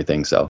through and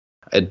everything. So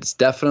it's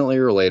definitely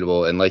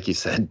relatable. And like you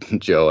said,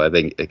 Joe, I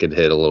think it could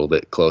hit a little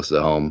bit close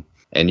to home,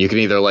 and you can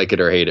either like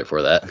it or hate it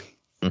for that.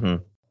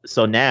 Mm-hmm.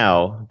 So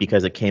now,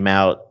 because it came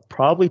out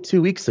probably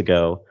 2 weeks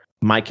ago,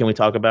 Mike, can we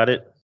talk about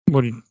it?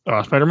 What?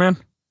 Spider-Man?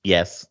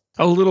 Yes.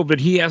 A little bit.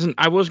 He hasn't.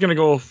 I was gonna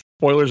go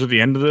spoilers at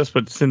the end of this,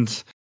 but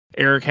since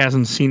Eric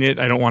hasn't seen it,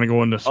 I don't want to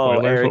go into spoilers.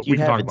 Oh, Eric, but we you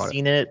can talk haven't about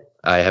seen it?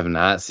 I have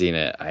not seen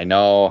it. I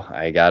know.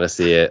 I gotta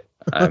see it.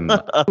 I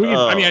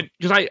mean,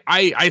 because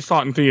I saw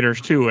it in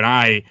theaters too, and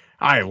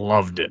I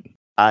loved it.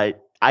 I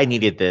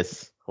needed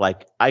this.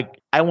 Like, I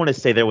want to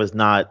say there was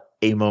not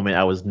a moment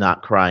I was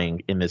not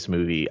crying in this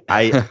movie.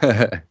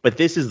 But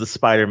this is the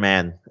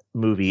Spider-Man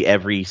movie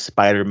every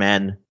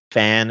Spider-Man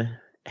fan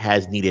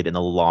has needed in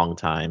a long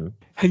time.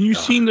 Have you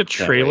seen the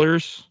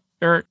trailers,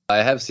 Eric?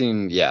 I have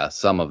seen,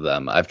 some of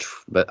them.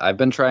 But I've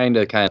been trying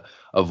to kind of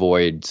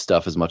avoid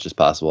stuff as much as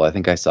possible. I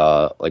think I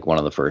saw like one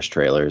of the first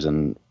trailers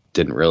and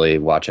didn't really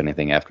watch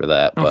anything after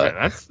that. But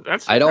okay,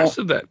 that's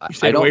impressive that you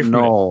stayed away from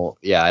know.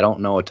 It. Yeah, I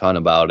don't know a ton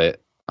about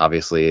it.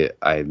 Obviously,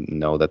 I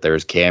know that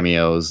there's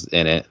cameos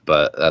in it,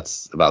 but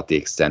that's about the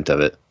extent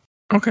of it.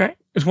 Okay,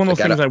 it's one of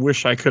those things I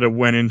wish I could have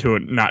went into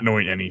it not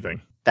knowing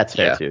anything. That's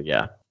fair too.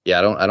 Yeah. Yeah,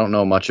 I don't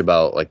know much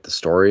about like the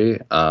story.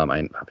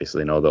 I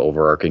obviously know the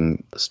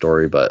overarching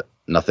story, but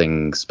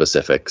nothing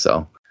specific.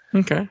 So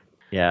okay,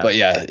 yeah. But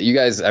yeah, you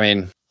guys, I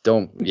mean,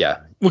 don't. Yeah,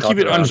 we'll keep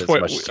it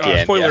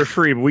spoiler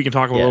free, but we can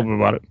talk a little bit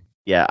about it.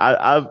 Yeah,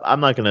 I'm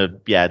not gonna.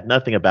 Yeah,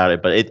 nothing about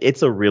it, but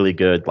it's a really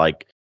good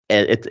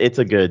it's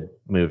a good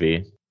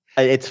movie.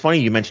 It's funny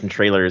you mentioned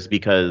trailers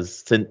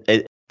because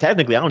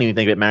technically I don't even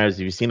think it matters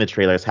if you've seen the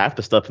trailers. Half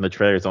the stuff in the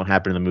trailers don't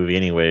happen in the movie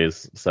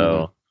anyways.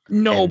 So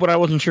no, but I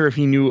wasn't sure if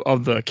he knew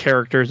of the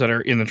characters that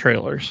are in the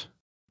trailers.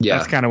 Yeah,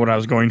 that's kind of what I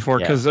was going for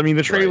because I mean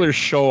the trailers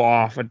show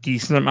off a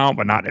decent amount,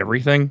 but not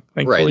everything.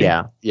 Thankfully.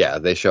 Right? Yeah.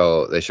 They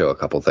show a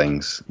couple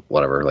things,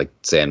 whatever, like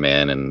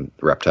Sandman and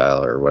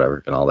Reptile or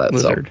whatever, and all that.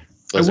 Lizard.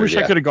 I wish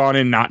I could have gone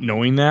in not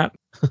knowing that.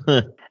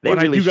 But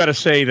I do got to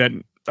say that.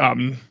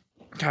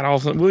 God,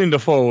 also William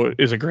Dafoe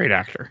is a great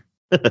actor.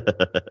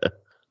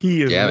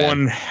 He is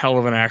one hell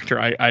of an actor.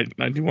 I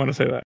do want to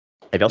say that.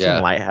 Have you also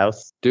seen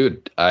Lighthouse?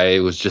 Dude,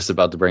 I was just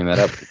about to bring that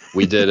up.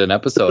 We did an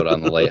episode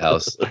on the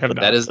Lighthouse.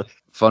 That is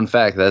fun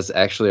fact. That's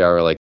actually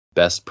our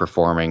best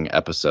performing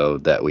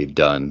episode that we've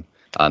done.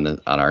 on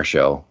our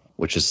show,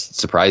 which is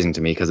surprising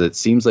to me because it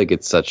seems like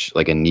it's such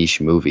like a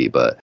niche movie,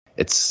 but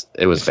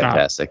it was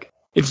fantastic.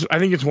 I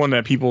think it's one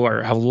that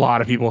a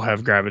lot of people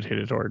have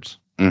gravitated towards.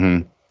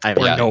 Mm-hmm.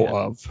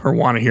 Or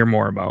want to hear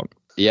more about.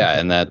 Yeah,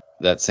 and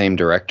that same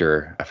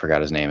director, I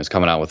forgot his name, is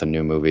coming out with a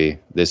new movie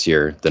this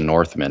year, The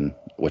Northman,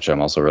 which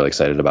I'm also really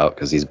excited about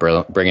because he's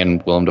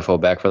bringing Willem Dafoe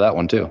back for that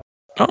one too.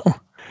 Oh,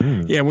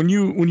 yeah. When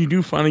you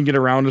do finally get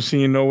around to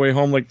seeing No Way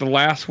Home, like the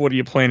last What Are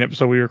You Playing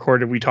episode we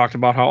recorded, we talked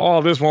about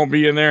how this won't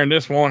be in there and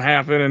this won't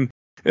happen and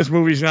this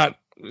movie's not.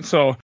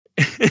 So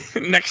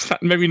next time,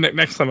 maybe I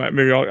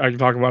can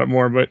talk about it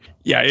more. But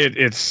yeah,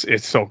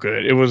 it's so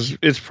good.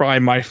 It's probably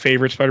my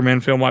favorite Spider-Man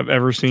film I've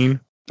ever seen.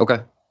 Okay.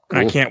 Cool.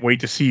 And I can't wait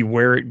to see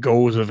where it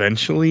goes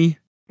eventually.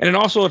 And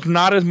it's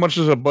not as much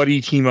as a buddy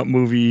team up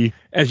movie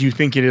as you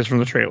think it is from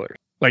the trailer.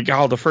 Like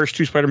how the first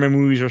two Spider-Man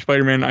movies are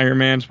Spider-Man, Iron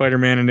Man,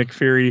 Spider-Man, and Nick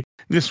Fury.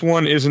 This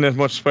one isn't as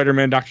much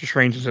Spider-Man, Doctor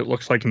Strange as it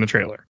looks like in the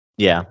trailer.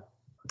 Yeah.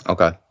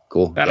 Okay.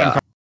 Cool.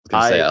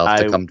 I'll have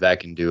to come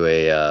back and do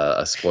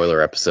a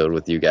spoiler episode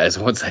with you guys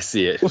once I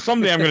see it. Well,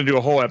 someday I'm going to do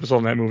a whole episode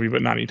on that movie,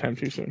 but not anytime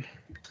too soon.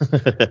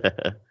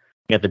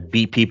 You have to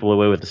beat people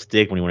away with a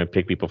stick when you want to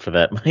pick people for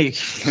that, Mike.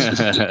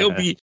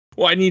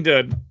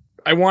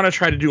 I want to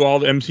try to do all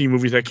the MCU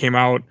movies that came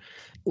out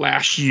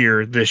this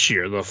year,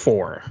 the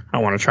 4. I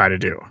want to try to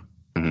do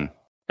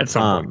at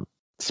some point.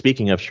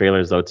 Speaking of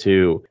trailers, though,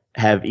 too,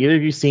 have either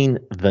of you seen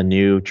the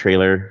new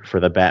trailer for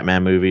the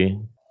Batman movie?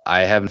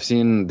 I haven't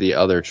seen the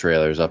other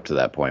trailers up to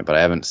that point, but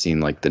I haven't seen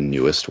like the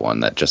newest one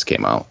that just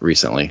came out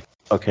recently.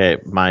 Okay,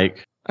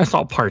 Mike. I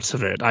saw parts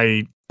of it.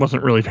 I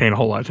wasn't really paying a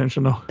whole lot of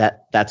attention, though.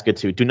 That's good,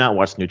 too. Do not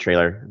watch the new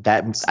trailer.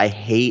 I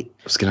hate...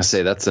 I was going to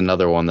say, that's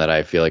another one that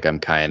I feel like I'm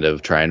kind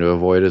of trying to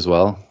avoid as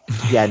well.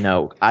 Yeah,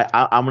 no.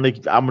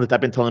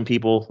 I've been telling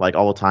people, like,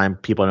 all the time,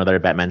 people I know that are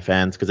Batman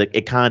fans, because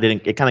it kind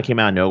of came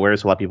out of nowhere,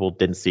 so a lot of people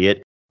didn't see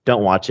it.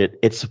 Don't watch it.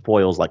 It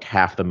spoils, like,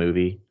 half the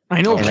movie.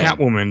 I know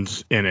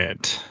Catwoman's in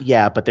it.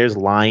 Yeah, but there's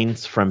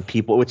lines from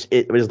people,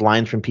 there's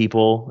lines from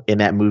people in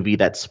that movie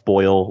that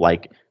spoil,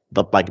 like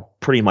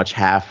pretty much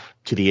half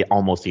to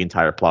almost the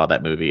entire plot of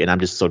that movie, and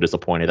I'm just so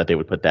disappointed that they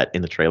would put that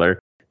in the trailer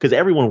because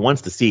everyone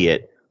wants to see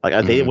it.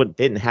 Like they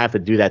didn't have to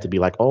do that to be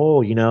like,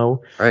 oh,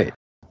 right.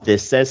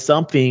 This says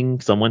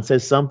something, someone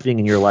says something,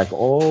 and you're like,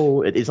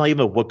 oh, it's not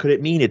even what could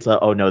it mean? It's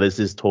oh no, this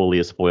is totally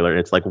a spoiler.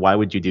 It's like, why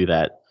would you do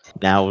that?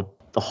 Now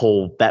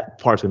that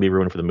part's gonna be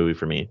ruined for the movie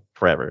for me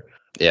forever.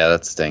 Yeah,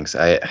 that stinks.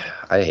 I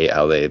hate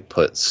how they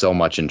put so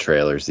much in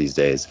trailers these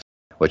days.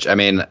 Which, I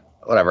mean,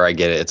 whatever, I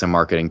get it. It's a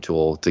marketing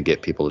tool to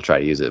get people to try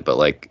to use it,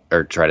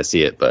 or try to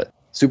see it. But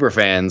super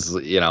fans,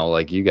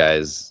 like you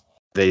guys,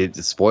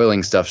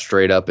 spoiling stuff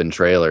straight up in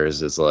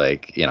trailers is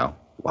like,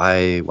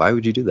 why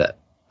would you do that?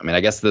 I mean,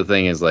 I guess the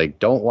thing is like,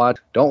 don't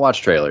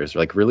watch trailers.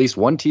 Like, release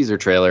one teaser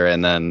trailer,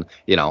 and then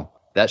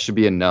that should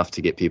be enough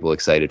to get people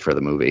excited for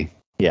the movie.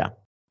 Yeah,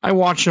 I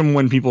watch them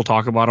when people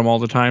talk about them all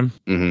the time.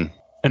 Mm-hmm.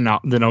 And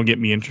then it'll get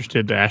me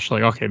interested to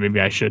actually, okay,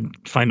 maybe I should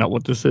find out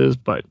what this is.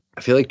 But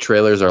I feel like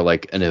trailers are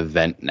like an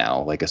event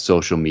now, like a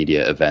social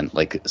media event,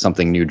 like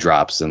something new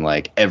drops and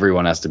like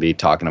everyone has to be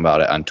talking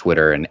about it on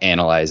Twitter and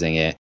analyzing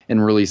it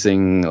and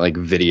releasing like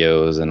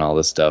videos and all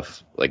this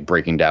stuff, like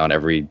breaking down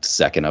every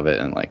second of it.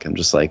 And like, I'm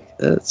just like,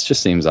 it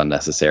just seems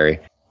unnecessary.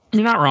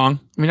 You're not wrong.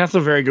 I mean, that's a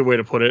very good way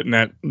to put it.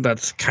 And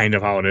that's kind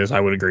of how it is. I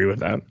would agree with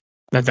that.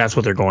 That's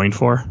what they're going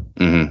for.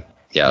 Mm-hmm.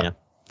 Yeah,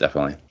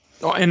 definitely.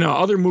 Oh, and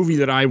other movie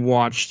that I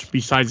watched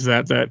besides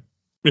that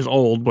is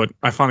old, but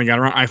I finally got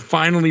around. I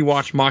finally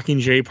watched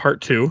Mockingjay Part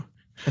 2.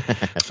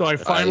 So I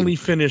finally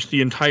finished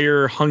the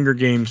entire Hunger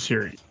Games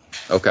series.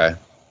 Okay.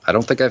 I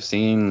don't think I've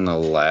seen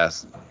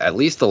at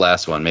least the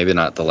last one, maybe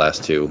not the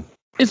last two.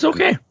 It's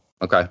okay.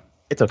 Okay.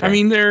 It's okay. I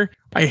mean,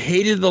 I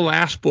hated the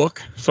last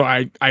book, so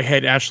I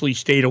had actually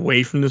stayed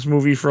away from this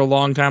movie for a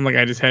long time. Like,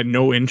 I just had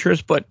no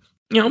interest, but,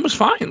 it was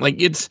fine.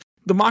 Like, it's...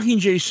 The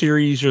Mockingjay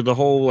series or the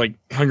whole like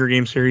Hunger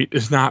Games series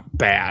is not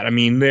bad. I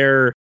mean,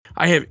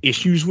 I have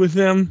issues with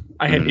them.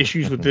 I had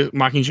issues with the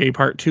Mockingjay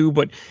Part 2,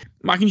 but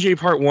Mockingjay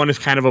Part 1 is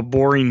kind of a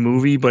boring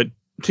movie, but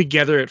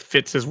together it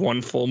fits as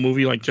one full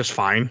movie, like just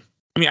fine.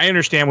 I mean, I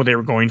understand what they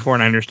were going for,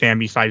 and I understand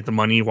besides the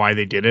money why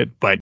they did it,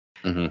 but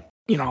like,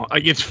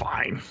 it's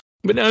fine.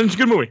 But no, it's a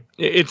good movie.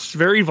 It's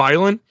very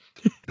violent,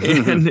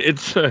 and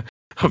it's a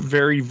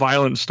very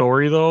violent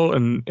story though,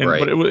 and right.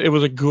 But it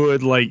was a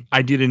good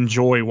I did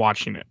enjoy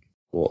watching it.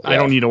 Well, I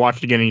don't need to watch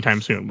it again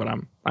anytime soon, but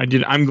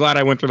I'm glad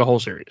I went through the whole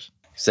series.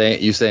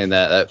 Saying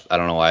that I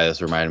don't know why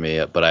this reminded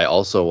me, but I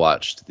also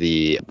watched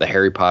the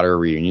Harry Potter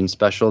reunion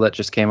special that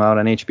just came out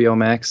on HBO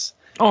Max.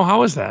 Oh,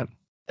 how is that?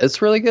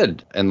 It's really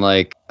good. And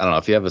I don't know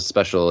if you have a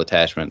special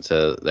attachment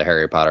to the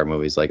Harry Potter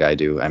movies like I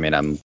do. I mean,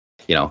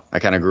 I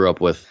kind of grew up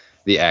with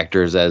the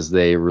actors as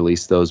they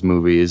released those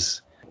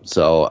movies.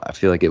 So I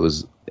feel like it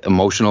was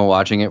emotional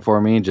watching it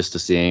for me, just to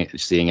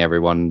seeing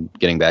everyone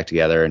getting back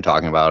together and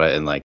talking about it,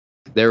 and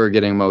they were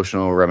getting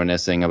emotional,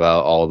 reminiscing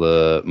about all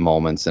the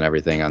moments and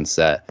everything on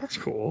set. That's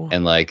cool.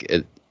 And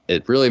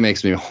it really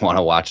makes me want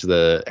to watch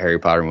the Harry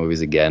Potter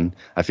movies again.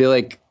 I feel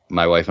like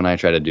my wife and I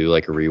try to do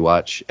like a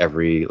rewatch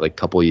every like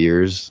couple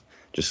years.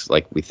 Just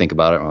like we think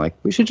about it and we're like,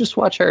 we should just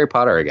watch Harry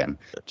Potter again.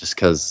 Just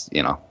because,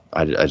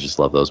 I just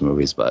love those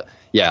movies. But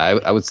yeah,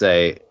 I would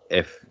say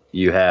if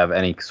you have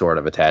any sort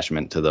of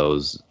attachment to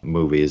those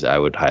movies, I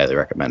would highly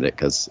recommend it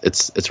because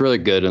it's really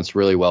good and it's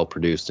really well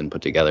produced and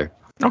put together.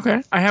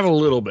 Okay, I have a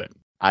little bit.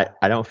 I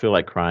don't feel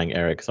like crying,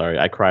 Eric. Sorry,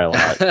 I cry a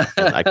lot.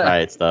 I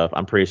cry at stuff.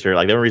 I'm pretty sure.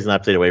 Like the only reason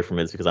I've stayed away from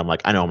it is because I'm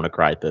like, I know I'm gonna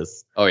cry at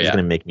this. Oh yeah, it's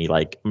gonna make me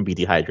like be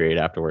dehydrated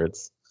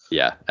afterwards.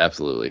 Yeah,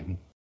 absolutely.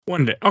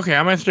 One day. Okay,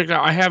 I might check it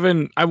out.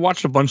 I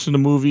watched a bunch of the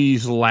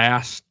movies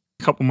last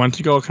couple months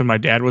ago because my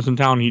dad was in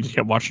town. And he just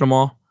kept watching them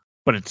all,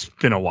 but it's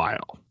been a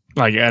while.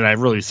 Like, and I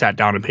really sat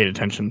down and paid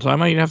attention. So I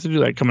might have to do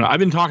that coming up. I've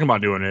been talking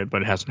about doing it,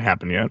 but it hasn't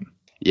happened yet.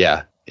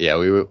 Yeah.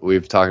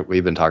 We've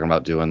been talking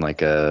about doing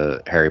like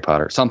a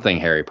something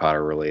Harry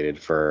Potter related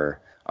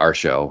for our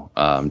show.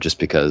 Just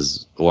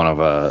because one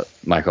of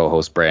my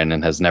co-hosts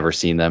Brandon has never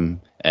seen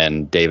them,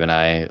 and Dave and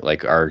I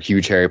like are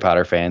huge Harry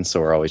Potter fans, so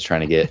we're always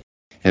trying to get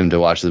him to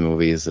watch the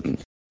movies,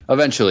 and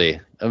eventually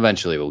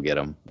we'll get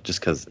them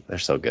just because they're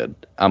so good.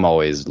 I'm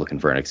always looking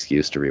for an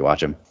excuse to rewatch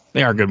them.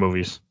 They are good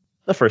movies.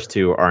 The first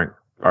two are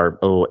a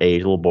little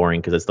aged, a little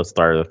boring because it's the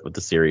start of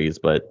the series,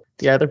 but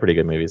yeah, they're pretty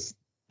good movies.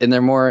 And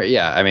they're more,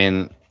 I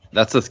mean,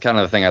 that's the kind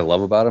of the thing I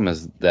love about them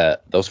is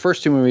that those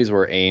first two movies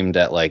were aimed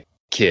at like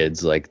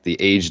kids, like the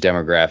age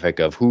demographic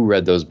of who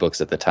read those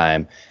books at the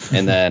time.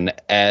 And then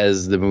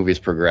as the movies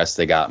progressed,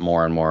 they got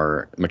more and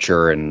more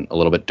mature and a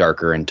little bit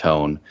darker in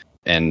tone.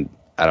 And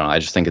I don't know, I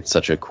just think it's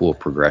such a cool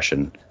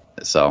progression.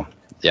 So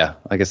yeah,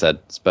 like I said,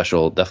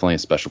 definitely a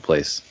special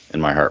place in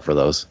my heart for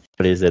those.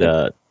 But is it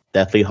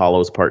Deathly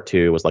Hallows Part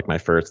 2 was like my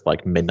first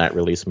like midnight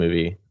release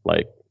movie.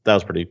 Like that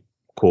was pretty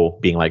cool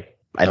being like,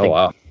 I think,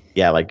 wow.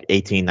 Yeah, like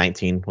 18,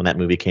 19 when that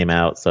movie came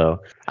out. So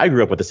I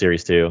grew up with the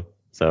series too.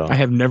 So I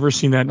have never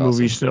seen that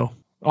movie still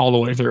all the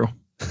way through.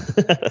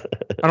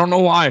 I don't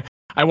know why.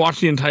 I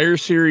watched the entire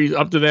series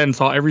up to then,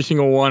 saw every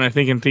single one, I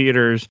think, in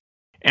theaters,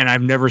 and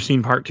I've never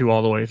seen Part 2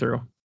 all the way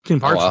through. Seen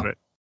parts of it.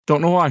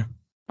 Don't know why.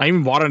 I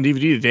even bought it on DVD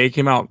the day it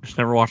came out. Just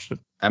never watched it.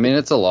 I mean,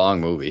 it's a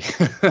long movie.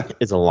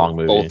 It's a long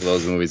movie. Both of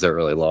those movies are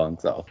really long.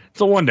 So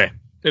one day.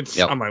 It's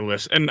on my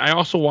list. And I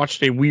also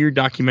watched a weird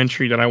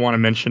documentary that I want to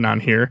mention on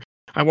here.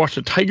 I watched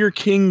a Tiger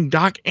King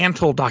Doc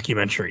Antle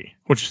documentary,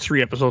 which is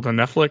 3 episodes on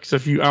Netflix.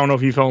 I don't know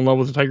if you fell in love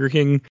with the Tiger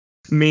King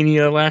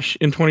mania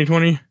in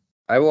 2020.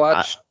 I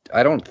watched.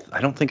 I don't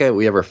think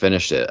we ever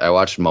finished it. I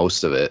watched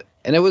most of it,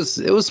 and it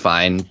was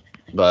fine,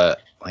 but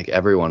like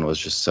everyone was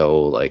just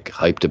so like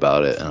hyped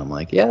about it, and I'm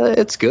like, yeah,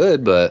 it's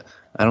good, but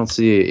I don't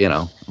see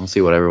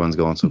what everyone's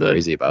going so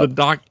crazy about. The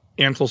Doc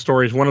Antle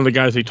story is one of the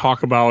guys they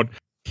talk about.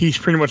 He's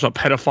pretty much a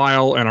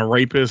pedophile and a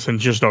rapist and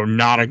just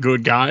not a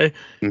good guy.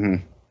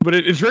 Mm-hmm. But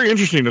it's very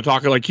interesting to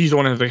talk. Like, he's the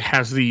one that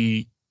has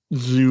the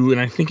zoo, and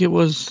I think it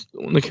was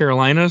in the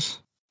Carolinas.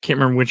 Can't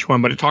remember which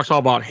one, but it talks all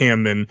about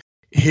him and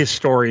his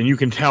story. And you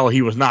can tell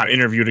he was not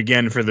interviewed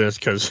again for this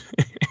because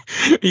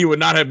he would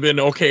not have been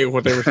okay with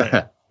what they were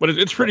saying. But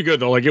it's pretty good,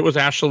 though. Like, it was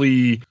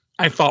actually,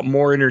 I thought,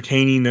 more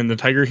entertaining than the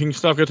Tiger King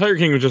stuff. Because Tiger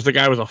King was just the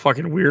guy was a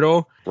fucking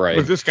weirdo. Right.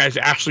 But this guy's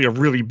actually a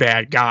really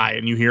bad guy.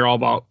 And you hear all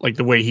about, like,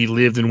 the way he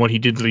lived and what he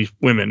did to these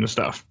women and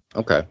stuff.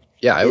 Okay.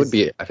 Yeah, I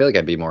feel like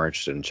I'd be more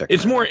interested in checking it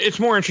out. It's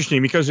more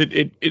interesting because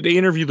they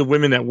interview the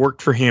women that worked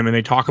for him and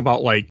they talk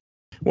about, like,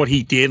 what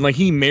he did. Like,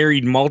 he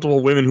married multiple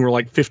women who were,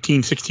 like,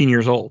 15, 16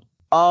 years old.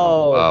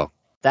 Oh, wow.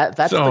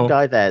 That's the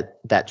guy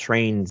that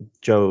trained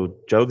Joe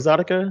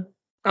Exotica?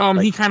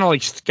 He kind of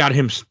like got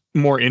him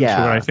more into it,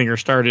 I think, or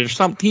started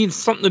something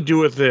to do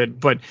with it.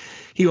 But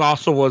he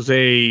also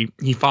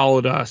he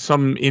followed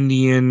some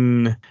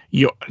Indian,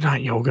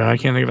 not yoga, I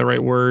can't think of the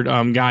right word,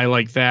 guy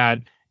like that.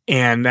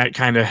 And that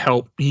kind of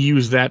helped. He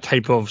used that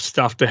type of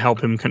stuff to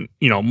help him,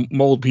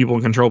 mold people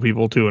and control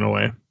people too, in a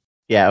way.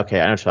 Yeah. Okay.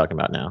 I know what you're talking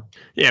about now.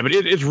 Yeah, but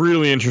it's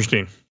really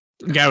interesting.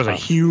 The guy was a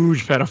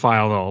huge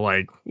pedophile, though.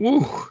 Like,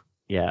 woo.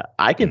 Yeah,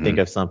 I can think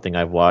of something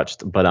I've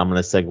watched, but I'm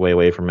going to segue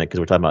away from it because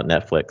we're talking about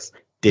Netflix.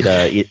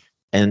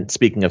 And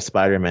speaking of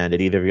Spider-Man,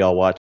 did either of y'all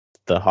watch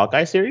the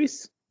Hawkeye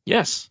series?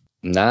 Yes.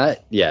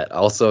 Not yet.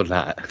 Also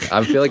not.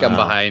 I feel like I'm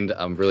behind.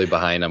 I'm really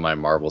behind on my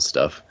Marvel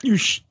stuff. You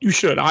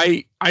should.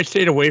 I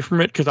stayed away from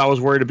it because I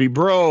was worried to be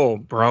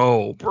bro.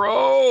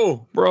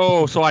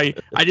 So I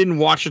didn't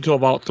watch it till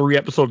about 3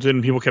 episodes in.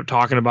 And people kept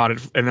talking about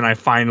it, and then I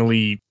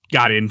finally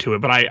got into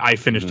it. But I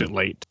finished it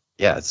late.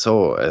 Yeah, it's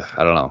so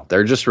I don't know.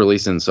 They're just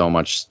releasing so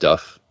much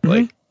stuff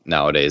like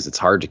nowadays. It's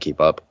hard to keep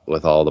up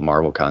with all the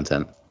Marvel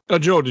content.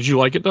 Joe, did you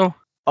like it though?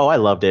 Oh, I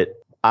loved it.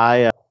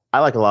 I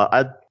like a lot.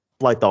 I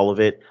liked all of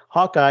it.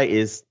 Hawkeye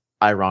is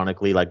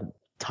ironically like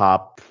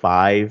top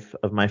 5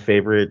 of my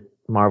favorite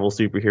Marvel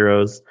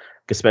superheroes,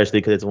 especially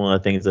because it's one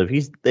of the things of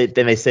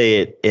they say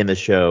it in the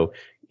show.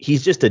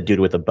 He's just a dude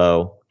with a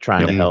bow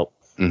trying to help.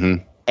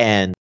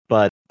 Mm-hmm.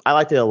 But I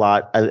liked it a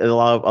lot. A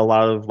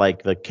lot of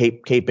like the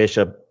Kate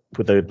Bishop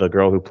with the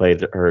girl who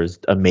played her is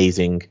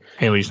amazing.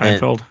 Haley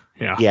Steinfeld.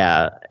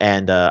 Yeah.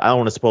 And I don't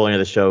want to spoil any of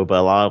the show, but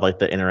a lot of like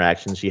the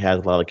interactions she has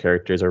with a lot of the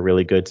characters are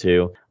really good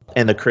too.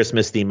 And the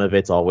Christmas theme of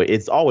it's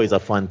always a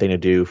fun thing to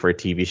do for a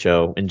TV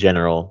show in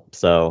general.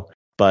 So,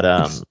 but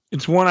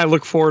It's one I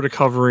look forward to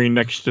covering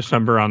next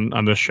December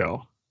on this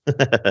show.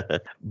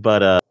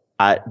 but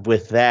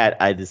with that,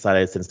 I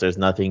decided, since there's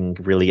nothing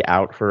really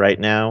out for right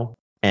now,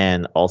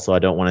 and also I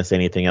don't want to say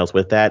anything else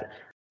with that,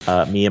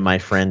 me and my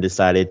friend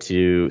decided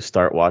to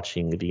start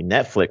watching the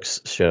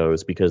Netflix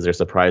shows because they're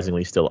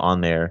surprisingly still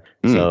on there.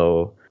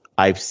 So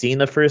I've seen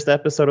the first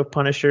episode of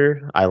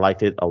Punisher. I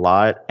liked it a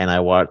lot, and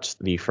I've watched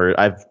the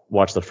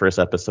first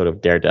episode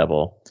of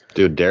Daredevil.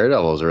 Dude,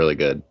 Daredevil is really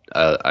good.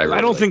 I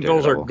don't think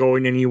those are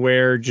going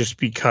anywhere, just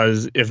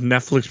because if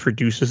Netflix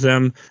produces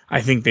them,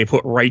 I think they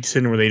put rights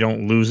in where they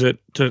don't lose it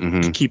to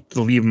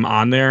leave them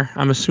on there,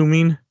 I'm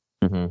assuming.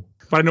 Mm-hmm.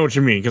 But I know what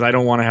you mean, because I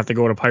don't want to have to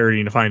go to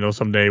pirating to find those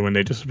someday when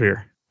they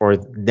disappear. I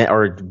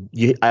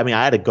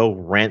had to go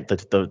rent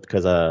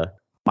because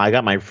I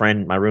got my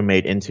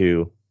roommate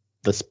into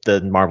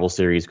the Marvel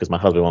series because my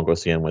husband won't go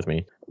see them with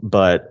me.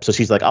 But so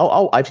she's like,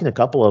 oh, I've seen a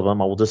couple of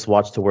them. I will just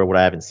watch to what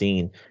I haven't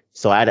seen.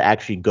 So I had to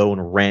actually go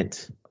and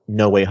rent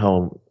No Way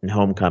Home and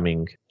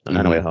Homecoming.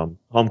 Not No Way Home.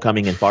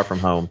 Homecoming and Far From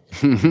Home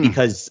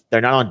because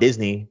they're not on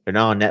Disney. They're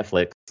not on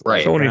Netflix.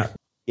 Right. Sony.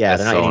 They're not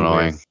so anywhere.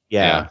 annoying.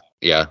 Yeah.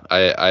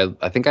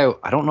 I think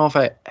I don't know if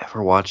I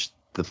ever watched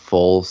the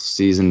full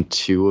season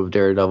 2 of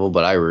Daredevil,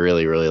 but I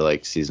really, really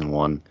like season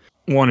 1.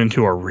 1 and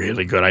 2 are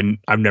really good.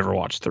 I've never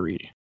watched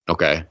 3.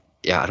 Okay.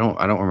 Yeah, I don't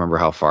remember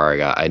how far I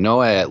got. I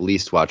know I at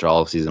least watched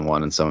all of season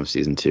 1 and some of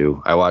season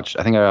 2. I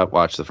think I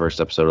watched the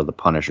first episode of The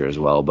Punisher as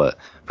well, but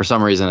for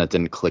some reason it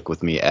didn't click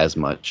with me as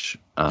much.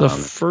 The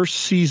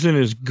first season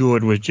is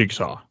good with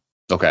Jigsaw.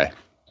 Okay.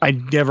 I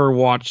never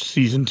watched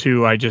season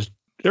 2.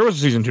 There was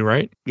a season 2,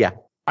 right? Yeah.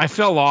 I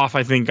fell off.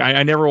 I think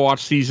I never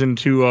watched season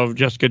 2 of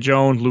Jessica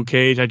Jones, Luke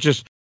Cage. I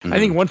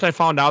think once I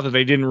found out that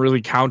they didn't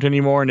really count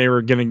anymore and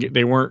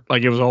they weren't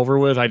like it was over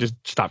with, I just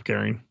stopped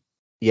caring.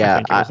 Yeah. I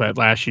think it was that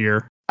last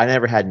year. I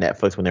never had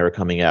Netflix when they were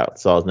coming out,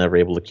 so I was never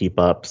able to keep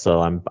up.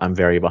 So I'm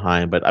very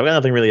behind. But I've got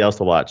nothing really else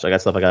to watch. I got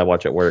stuff I gotta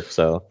watch at work,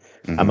 so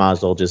I might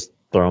as well just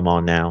throw them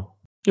on now.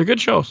 They're good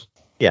shows.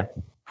 Yeah.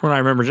 From what I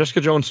remember, Jessica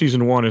Jones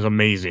season 1 is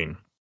amazing.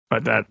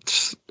 But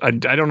that's I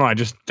don't know. I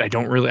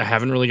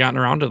haven't really gotten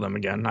around to them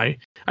again.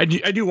 I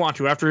do want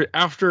to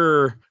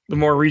after the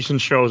more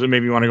recent shows. It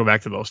made me want to go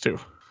back to those too.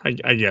 I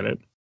get it.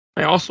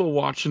 I also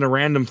watched, in a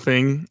random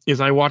thing,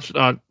 I watched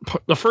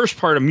the first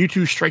part of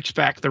Mewtwo Strikes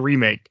Back, the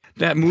remake.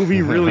 That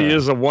movie really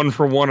is a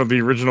 1-for-1 of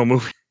the original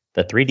movie.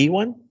 The 3D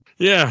one?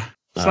 Yeah.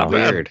 It's not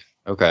weird.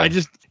 bad. Okay. I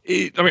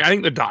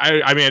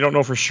think I don't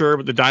know for sure,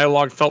 but the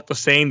dialogue felt the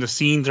same. The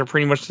scenes are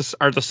pretty much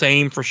the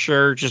same for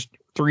sure. Just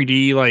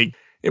 3D. Like,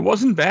 it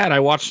wasn't bad. I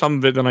watched some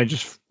of it and I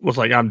just was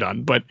like, I'm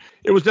done. But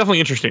it was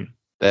definitely interesting.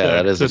 Yeah,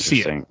 that is to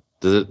see interesting.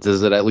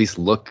 Does it at least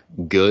look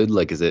good?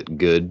 Like, is it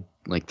good?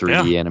 Like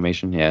 3D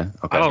animation? Yeah.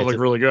 Okay. I thought it looked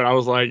really good. I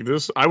was like,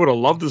 I would have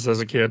loved this as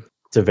a kid.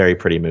 It's a very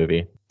pretty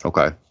movie.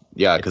 Okay.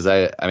 Yeah, because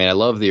I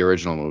love the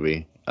original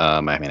movie. I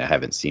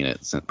haven't seen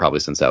it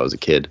since I was a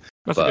kid.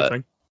 That's a good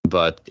thing.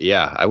 But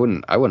yeah, I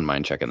wouldn't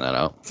mind checking that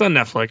out. It's on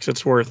Netflix.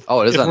 It's worth.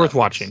 Oh, it's worth Netflix.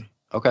 Watching.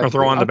 Okay. Or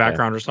throw on the Okay.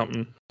 background or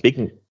something.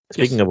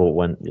 Speaking of a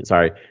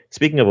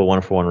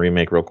 1-for-1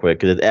 remake, real quick,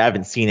 because I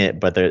haven't seen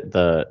it, but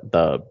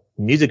the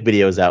music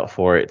video is out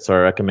for it, so I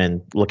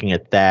recommend looking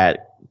at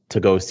that to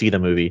go see the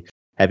movie.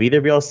 Have either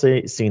of y'all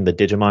seen the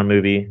Digimon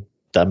movie,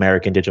 the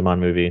American Digimon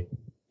movie?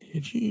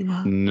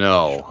 Digimon.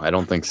 No, I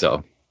don't think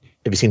so.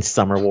 Have you seen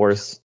Summer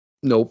Wars?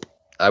 Nope.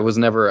 I was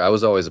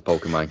always a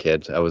Pokemon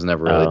kid. I was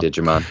never really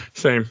Digimon.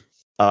 Same.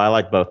 Oh, I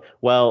like both.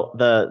 Well,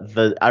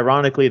 the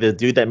ironically, the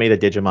dude that made the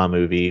Digimon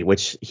movie,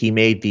 which he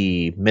made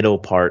the middle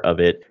part of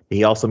it,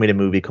 he also made a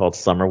movie called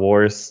Summer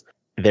Wars.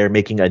 They're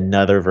making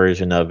another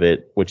version of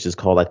it, which is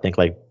called, I think,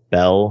 like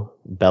Bella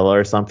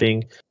or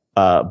something.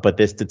 But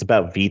it's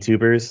about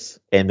VTubers,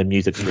 and the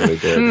music's really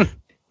good.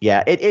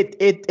 Yeah,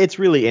 it's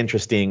really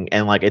interesting,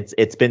 and like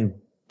it's been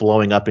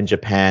blowing up in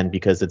Japan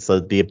because it's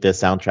the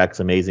soundtrack's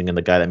amazing, and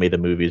the guy that made the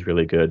movie is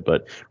really good.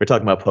 But we're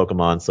talking about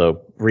Pokemon,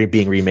 so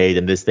being remade,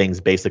 and this thing's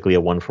basically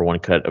a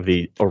 1-for-1 cut of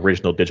the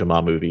original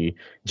Digimon movie.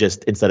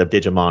 Just instead of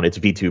Digimon, it's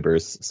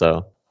VTubers.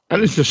 So That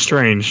is just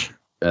strange.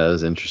 That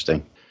was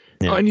interesting.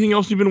 Yeah. Anything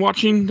else you've been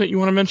watching that you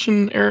want to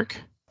mention,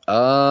 Eric?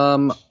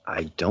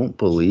 I don't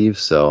believe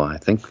so. I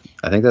think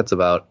that's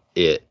about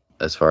it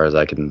as far as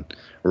I can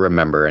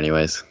remember,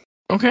 anyways.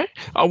 Okay.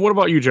 What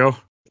about you, Joe?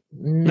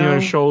 no. Any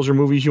other shows or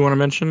movies you want to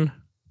mention?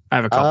 I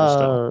have a couple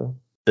still.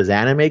 Does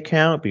anime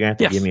count? But you're gonna have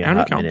to Yes, give me a anime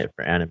hot counts. minute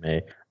for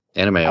anime.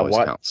 Anime always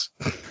wa- counts.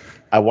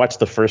 I watched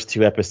the first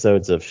 2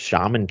 episodes of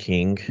Shaman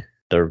King.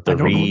 I don't know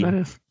what that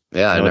is.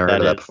 Yeah, I've know what never heard of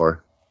that that is?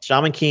 before.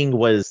 Shaman King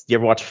was. You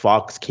ever watch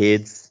Fox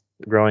Kids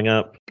growing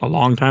up? A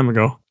long time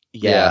ago.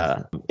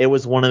 Yeah. It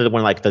was one of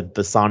when like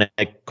the Sonic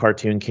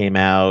cartoon came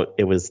out.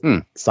 It was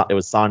it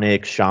was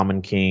Sonic,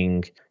 Shaman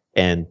King,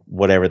 and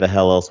whatever the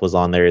hell else was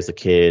on there as a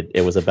kid.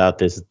 It was about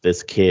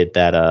this kid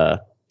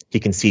that he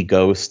can see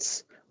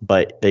ghosts,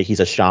 but he's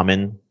a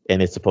shaman,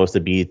 and it's supposed to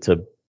be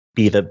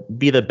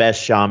the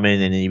best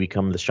shaman, and then you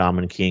become the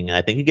Shaman King. And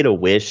I think you get a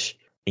wish,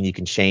 and you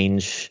can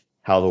change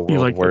how the world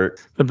like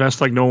works. The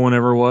best like no one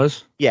ever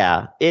was.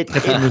 Yeah, it's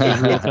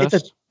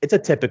a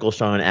typical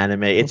shonen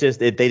anime. It's just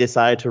they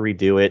decided to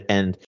redo it,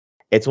 and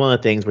it's one of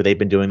the things where they've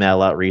been doing that a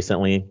lot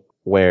recently.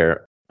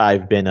 Where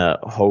I've been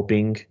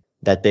hoping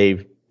that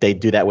they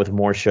do that with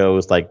more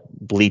shows. Like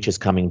Bleach is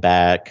coming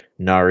back,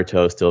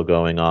 Naruto's still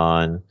going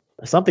on.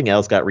 Something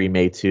else got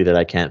remade too that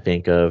I can't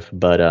think of,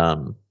 but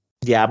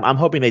yeah, I'm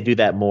hoping they do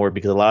that more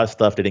because a lot of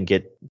stuff didn't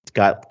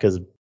got because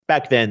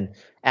back then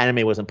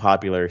anime wasn't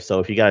popular. So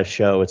if you got a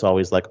show, it's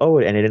always like, oh,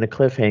 it ended in a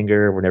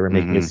cliffhanger. We're never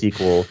making a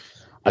sequel.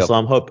 Yep. So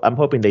I'm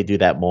hoping they do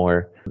that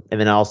more. And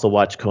then I also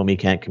watch Komi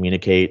Can't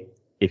Communicate.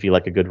 If you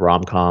like a good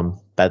rom-com,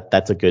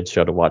 that's a good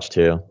show to watch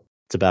too.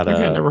 It's about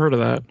Okay, I never heard of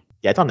that.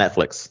 Yeah, it's on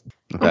Netflix.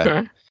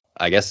 Okay.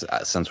 I guess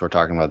since we're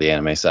talking about the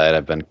anime side,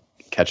 I've been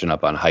catching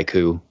up on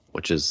Haiku,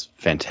 which is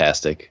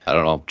fantastic. I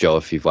don't know, Joe,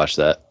 if you've watched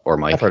that, or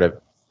Mike. I've heard of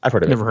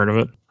it. Never heard of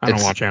it. I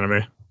don't watch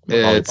anime.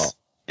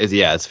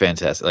 It's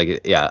fantastic.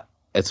 Like, yeah,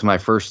 it's my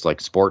first like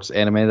sports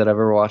anime that I've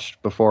ever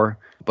watched before.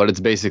 But it's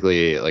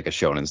basically like a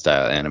shonen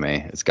style anime.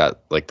 It's got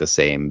like the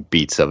same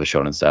beats of a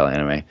shonen style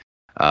anime.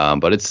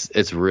 But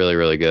it's really,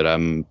 really good.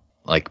 I'm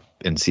like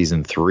in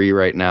season 3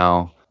 right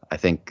now. I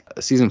think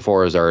season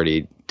 4 is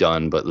already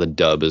done, but the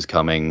dub is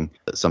coming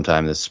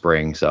sometime this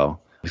spring. So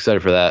I'm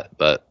excited for that.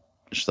 But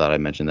just thought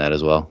I'd mention that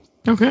as well.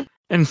 Okay.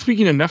 And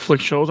speaking of Netflix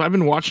shows, I've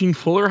been watching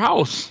Fuller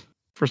House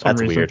for some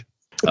reason. Weird.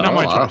 Not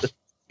my choice.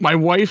 My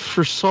wife,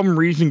 for some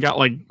reason,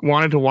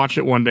 wanted to watch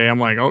it one day. I'm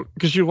like, oh,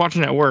 because she was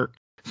watching it at work.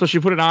 So she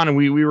put it on, and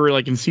we were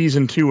like in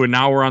season 2, and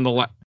now we're on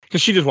the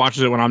because she just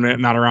watches it when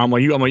I'm not around. I'm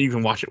like, you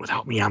can watch it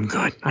without me. I'm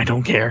good. I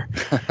don't care.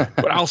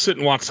 But I'll sit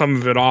and watch some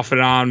of it off and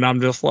on, and I'm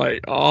just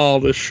like, oh,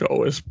 this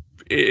show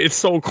it's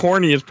so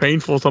corny. It's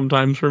painful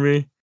sometimes for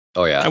me.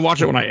 Oh yeah. I watch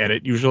it when I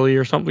edit usually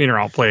or something, or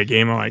I'll play a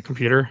game on my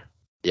computer.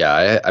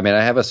 Yeah, I mean,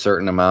 I have a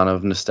certain amount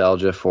of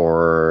nostalgia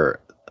for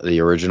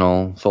the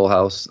original Full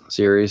House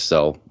series,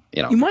 so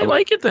you might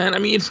like it then. I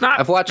mean, it's not.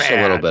 I've watched bad.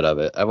 a little bit of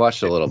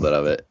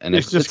it, and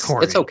it's just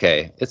corny. It's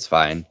okay. It's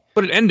fine.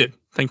 But it ended.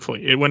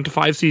 Thankfully, it went to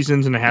 5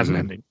 seasons and it has an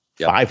ending.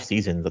 Yep. 5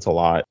 seasons. That's a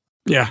lot.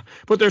 Yeah,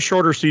 but they're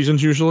shorter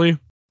seasons usually,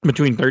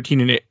 between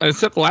 13 and 8.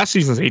 Except the last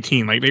season's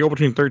 18. Like they go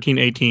between 13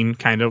 and 18,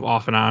 kind of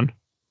off and on.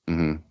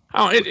 Mm-hmm.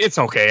 Oh, it's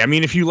okay. I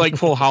mean, if you like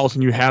Full House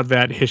and you have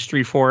that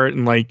history for it,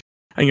 and like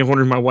I think I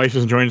wonder if my wife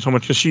is enjoying it so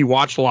much because she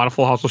watched a lot of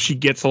Full House, so she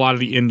gets a lot of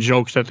the in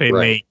jokes that they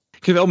make.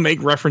 Because they'll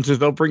make references,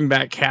 they'll bring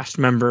back cast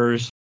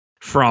members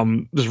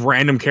from just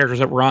random characters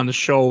that were on the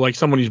show, like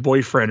somebody's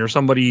boyfriend or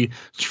somebody's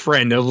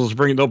friend.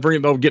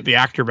 They'll get the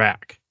actor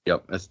back.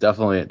 Yep, it's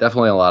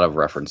definitely a lot of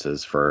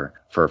references for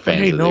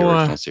fans of the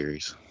original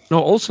series.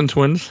 No Olsen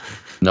twins.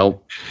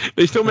 Nope.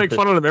 They still make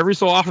fun of them every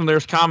so often.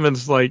 There's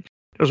comments like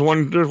there's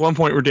one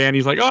point where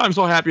Danny's like, "Oh, I'm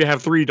so happy I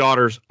have 3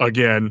 daughters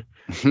again."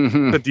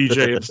 The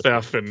DJ and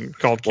stuff, and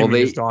called Kimmy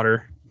his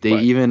daughter.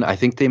 I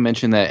think they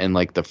mentioned that in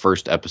like the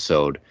first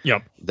episode.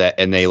 Yep.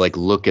 And they like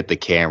look at the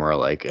camera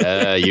like,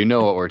 you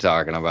know what we're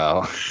talking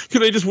about. Because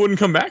they just wouldn't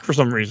come back for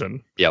some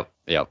reason. Yep.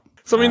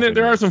 So I mean,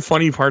 there are some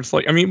funny parts,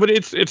 but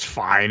it's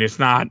fine. It's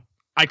not.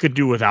 I could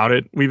do without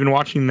it. We've been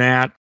watching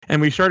that, and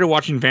we started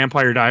watching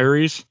Vampire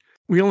Diaries.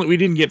 We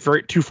didn't get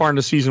too far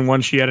into season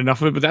 1. She had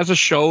enough of it, but that's a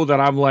show that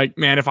I'm like,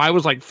 man, if I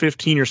was like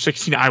 15 or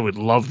 16, I would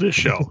love this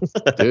show.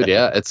 Dude,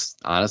 yeah, it's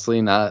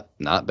honestly not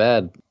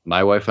bad.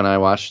 My wife and I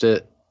watched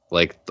it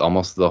like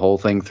almost the whole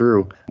thing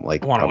through.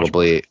 Like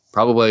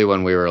probably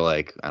when we were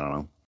like, I don't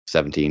know,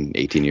 17,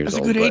 18 years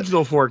old. That's a good age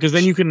though for it, because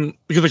then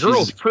because the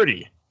girl's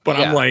pretty. But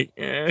yeah. I'm like,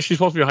 she's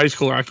supposed to be a high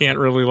schooler. I can't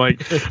really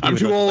I'm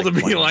too old to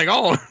be like,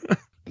 oh.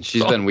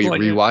 She's been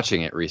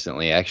rewatching it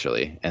recently,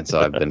 actually, and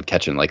so I've been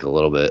catching like a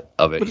little bit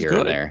of it here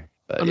and there.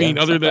 But, I mean,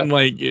 other than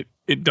like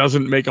it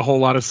doesn't make a whole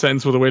lot of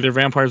sense with the way their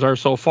vampires are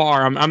so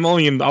far.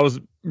 I was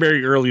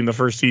very early in the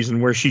first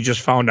season where she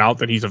just found out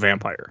that he's a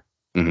vampire.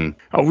 Mm-hmm.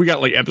 Oh, we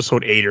got like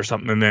episode 8 or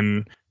something, and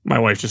then my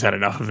wife just had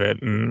enough of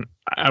it, and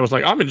I was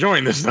like, I'm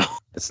enjoying this though.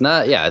 It's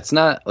not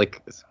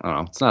like, I don't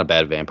know, it's not a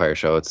bad vampire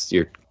show. It's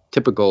your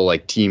typical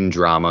like teen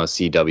drama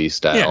CW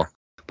style. Yeah.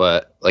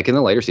 But like in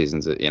the later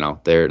seasons,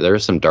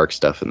 there's some dark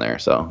stuff in there,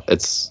 so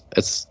it's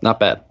not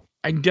bad.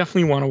 I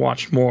definitely want to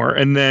watch more.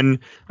 And then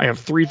I have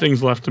 3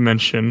 things left to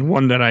mention.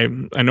 One that I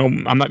know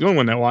I'm not the only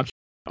one that watched.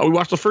 We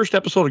watched the first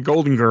episode of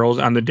Golden Girls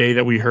on the day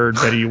that we heard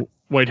Betty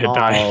Whitehead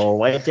died. Oh,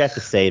 why did you have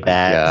to say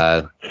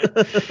that?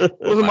 It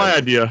wasn't my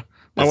idea.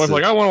 My wife's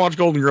like, I want to watch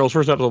Golden Girls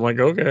first episode. I'm like,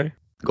 okay.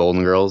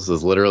 Golden Girls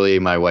is literally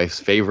my wife's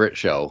favorite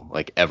show,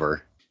 like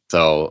ever.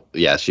 So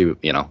yeah, she,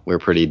 we're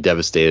pretty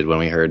devastated when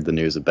we heard the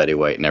news of Betty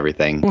White and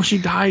everything. Well, she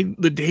died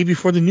the day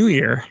before the New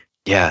Year.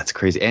 Yeah, it's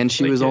crazy. And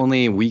she was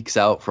only weeks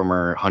out from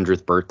her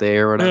 100th birthday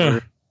or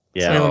whatever.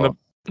 Yeah. So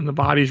when the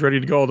body's ready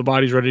to go, the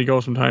body's ready to go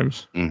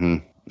sometimes. Mm-hmm.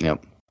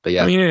 Yep. But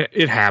yeah. I mean,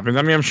 it happens.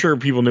 I mean, I'm sure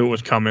people knew it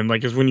was coming.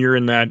 Like, because when you're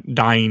in that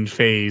dying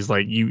phase,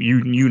 like,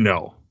 you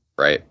know.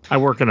 Right. I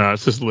work in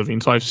assisted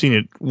living, so I've seen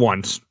it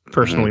once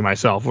personally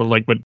myself. But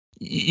when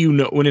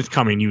it's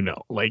coming,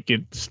 like,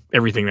 it's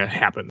everything that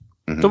happened.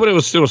 Mm-hmm. So, but it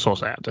was so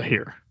sad to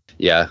hear.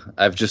 Yeah,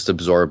 I've just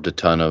absorbed a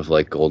ton of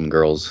like Golden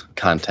Girls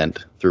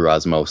content through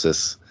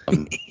osmosis.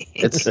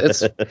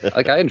 It's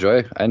like I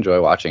enjoy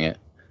watching it.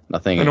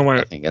 Nothing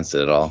against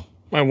it at all.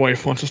 My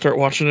wife wants to start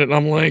watching it, and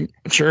I'm like,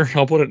 sure,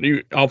 I'll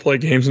play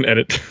games and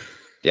edit.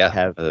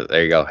 Yeah,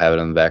 there you go. Have it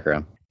in the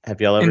background. Have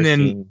y'all ever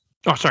seen?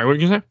 Oh, sorry, what were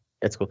you gonna say?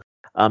 It's cool.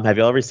 Have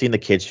y'all ever seen the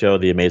kids show,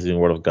 The Amazing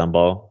World of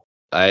Gumball?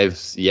 I've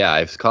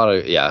caught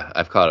it. Yeah,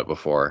 I've caught it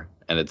before,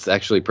 and it's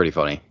actually pretty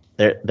funny.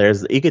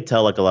 There's you could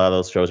tell like a lot of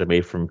those shows are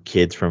made from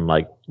kids from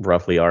like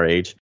roughly our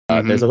age.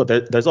 There's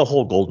a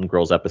whole Golden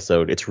Girls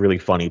episode. It's really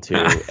funny too.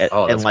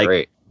 That's like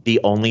great. The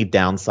only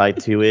downside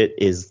to it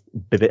is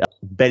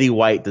Betty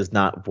White does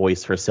not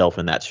voice herself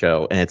in that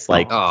show, and it's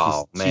like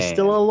she's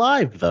still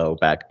alive though.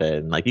 Back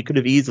then, like you could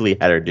have easily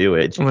had her do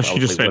it. Unless she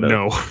just said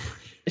no.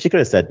 She could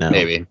have said no.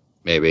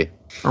 Maybe.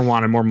 Or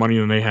wanted more money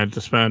than they had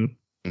to spend.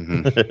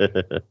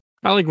 Mm-hmm.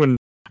 I like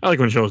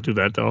when shows do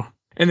that though.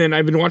 And then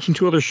I've been watching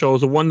 2 other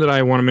shows. The one that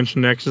I want to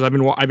mention next is I've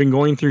been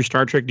going through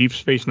Star Trek Deep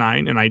Space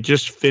Nine, and I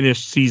just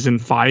finished season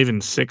 5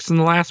 and 6 in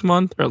the last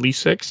month, or at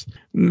least 6.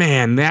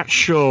 Man, that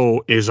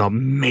show is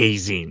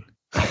amazing.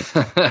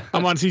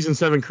 I'm on season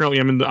 7 currently.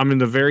 I'm in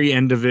the very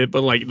end of it,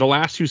 but like the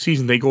last 2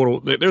 seasons,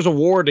 there's a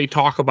war they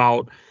talk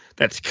about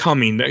that's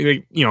coming.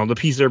 The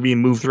pieces are being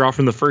moved throughout.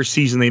 From the first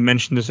season, they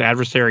mentioned this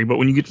adversary, but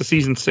when you get to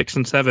season 6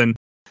 and 7,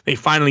 they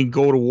finally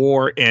go to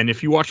war. And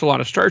if you watch a lot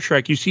of Star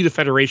Trek, you see the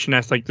Federation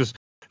as like this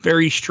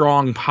very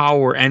strong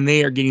power, and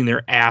they are getting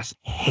their ass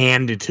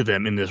handed to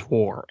them in this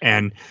war.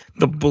 And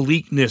the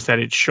bleakness that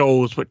it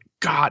shows, but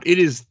God, it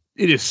is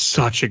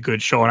such a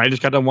good show. And I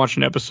just got done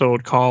watching an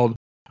episode called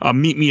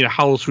Meet Me at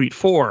Holosuite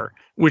 4,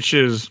 which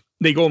is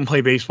they go and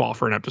play baseball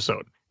for an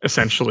episode,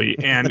 essentially.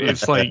 And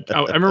it's like,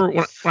 I remember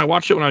when I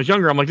watched it when I was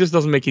younger, I'm like, this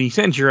doesn't make any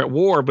sense. You're at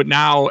war. But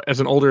now as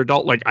an older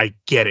adult, like, I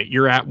get it.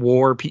 You're at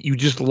war. You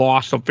just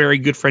lost a very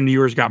good friend of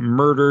yours, got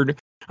murdered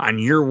on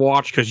your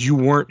watch because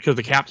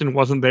the captain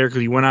wasn't there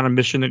because he went on a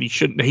mission that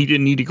he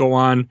didn't need to go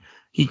on.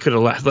 He could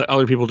have let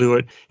other people do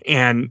it.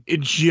 And it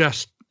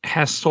just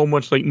has so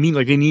much like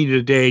they needed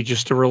a day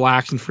just to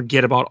relax and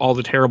forget about all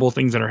the terrible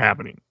things that are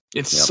happening.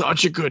 It's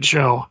such a good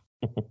show.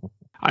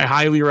 I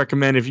highly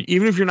recommend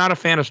even if you're not a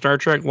fan of Star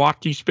Trek, watch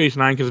Deep Space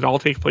Nine, because it all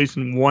takes place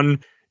in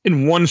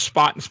one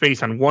spot in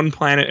space on one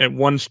planet at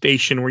one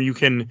station where you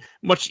can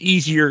much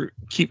easier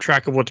keep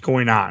track of what's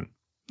going on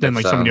than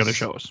some of the other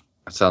shows.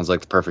 It sounds like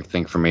the perfect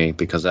thing for me,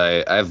 because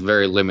I have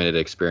very limited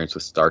experience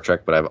with Star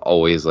Trek, but I've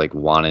always like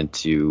wanted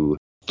to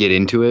get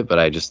into it, but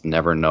I just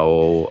never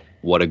know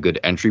what a good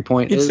entry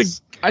point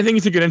is. I think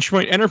it's a good entry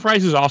point.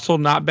 Enterprise is also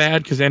not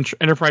bad, because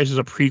Enterprise is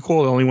a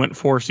prequel. It only went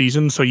 4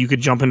 seasons, so you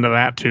could jump into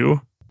that too.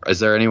 Is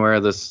there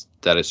anywhere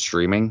that is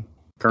streaming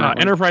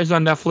currently? Enterprise is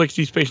on Netflix.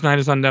 Deep Space Nine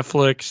is on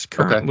Netflix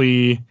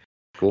currently. Okay.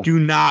 Cool. Do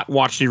not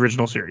watch the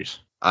original series.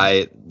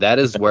 That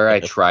is where I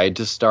tried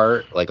to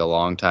start like a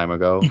long time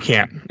ago. You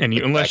can't,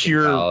 unless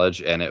you're in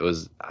college, and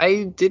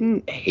I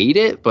didn't hate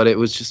it, but it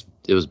was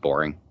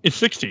boring. It's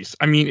 60s.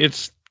 I mean,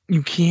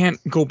 you can't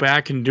go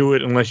back and do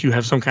it unless you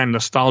have some kind of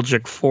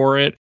nostalgic for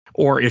it,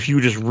 or if you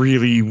just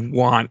really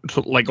want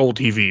to, like old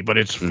TV. But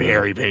it's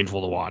very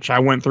painful to watch. I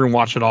went through and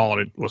watched it all,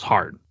 and it was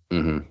hard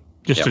to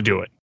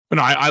do it. But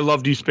no, I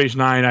love Deep Space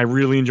Nine. I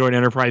really enjoyed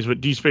Enterprise, but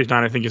Deep Space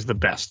Nine I think is the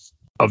best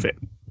of it.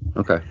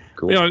 Okay,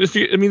 cool.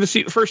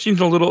 The first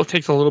season's it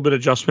takes a little bit of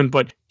adjustment,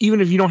 but even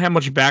if you don't have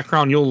much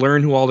background, you'll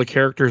learn who all the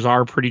characters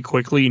are pretty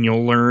quickly, and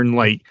you'll learn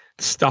like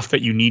stuff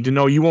that you need to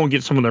know. You won't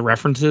get some of the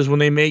references when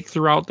they make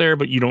throughout there,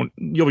 but you'll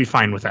be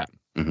fine with that.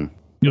 Mm-hmm.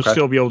 You'll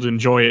still be able to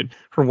enjoy it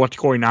for what's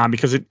going on,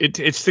 because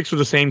it sticks with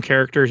the same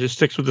characters, it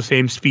sticks with the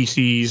same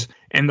species,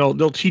 and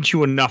they'll teach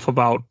you enough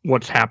about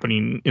what's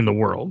happening in the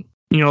world.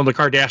 The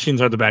Kardashians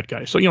are the bad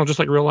guys. So, just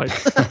like real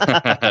life.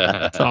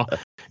 So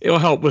it'll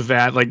help with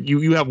that. Like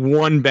you have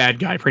one bad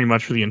guy pretty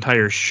much for the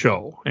entire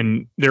show,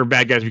 and they're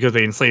bad guys because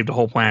they enslaved the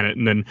whole planet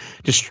and then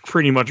just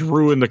pretty much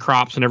ruin the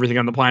crops and everything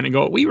on the planet and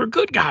go, we were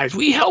good guys.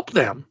 We helped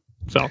them.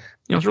 So,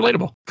 it's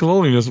relatable.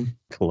 Colonialism.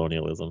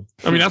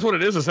 I mean, that's what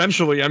it is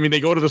essentially. I mean,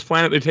 they go to this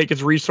planet, they take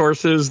its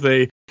resources,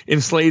 they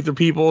enslave the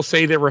people,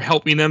 say they were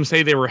helping them,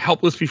 say they were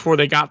helpless before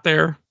they got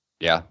there.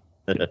 Yeah.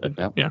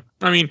 Yeah.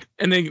 I mean,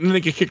 and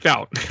they get kicked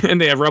out, and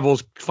they have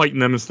rebels fighting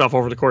them and stuff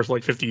over the course of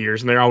like 50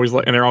 years, and they're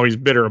always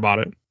bitter about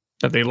it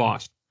that they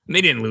lost. And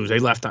they didn't lose; they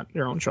left on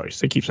their own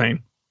choice. They keep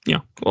saying,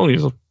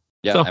 colonialism.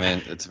 Yeah, so, I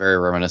mean, it's very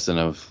reminiscent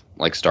of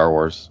like Star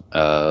Wars,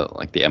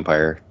 like the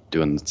Empire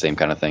doing the same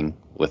kind of thing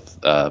with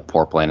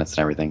poor planets and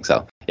everything.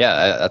 So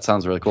yeah, that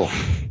sounds really cool.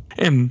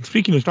 And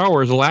speaking of Star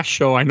Wars, the last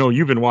show I know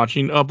you've been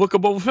watching, Book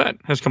of Boba Fett,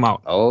 has come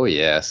out. Oh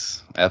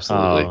yes,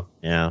 absolutely.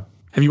 Yeah.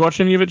 Have you watched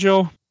any of it,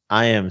 Joe?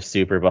 I am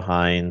super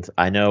behind.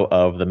 I know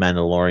of The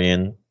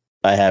Mandalorian.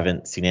 I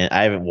haven't seen it.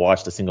 I haven't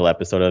watched a single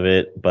episode of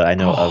it, but I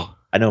know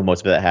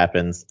most of it that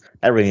happens.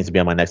 That really needs to be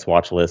on my next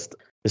watch list.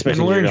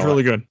 Especially Mandalorian's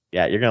really good.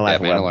 Yeah, you're gonna laugh.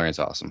 Yeah, Mandalorian's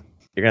awesome.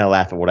 You're gonna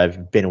laugh at what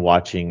I've been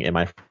watching in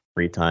my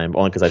free time,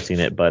 only because I've seen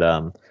it. But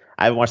I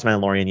haven't watched The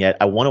Mandalorian yet.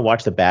 I want to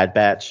watch The Bad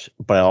Batch,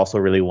 but I also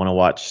really want to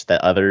watch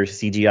that other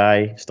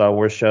CGI Star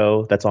Wars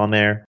show that's on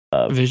there.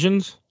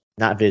 Visions.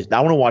 Not Vision. I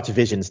want to watch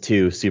Visions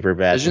too, super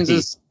bad. Visions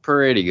is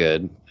pretty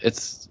good.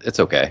 It's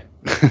okay.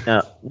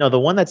 No, the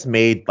one that's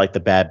made like the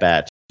Bad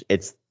Batch.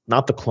 It's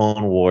not the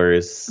Clone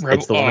Wars.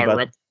 It's the one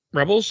about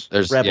Rebels.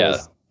 There's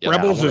Rebels.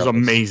 Rebels is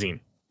amazing.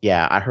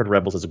 Yeah, I heard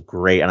Rebels is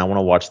great, and I want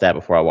to watch that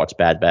before I watch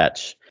Bad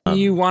Batch.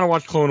 You want to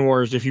watch Clone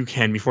Wars if you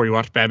can before you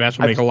watch Bad Batch.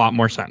 Will make a lot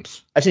more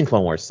sense. I've seen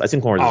Clone Wars.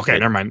 Okay,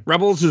 never mind.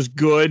 Rebels is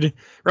good.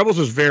 Rebels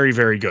is very,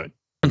 very good.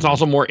 It's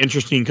also more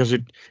interesting because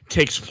it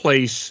takes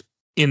place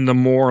in the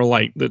more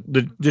like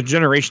the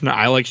generation that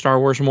I like Star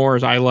Wars more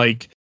is I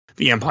like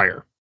the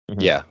Empire.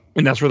 Yeah.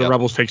 And that's where the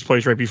Rebels takes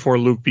place right before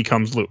Luke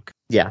becomes Luke.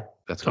 Yeah.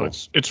 That's cool.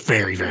 It's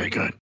very, very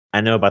good. I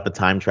know about the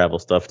time travel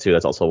stuff too.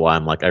 That's also why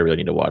I'm like, I really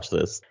need to watch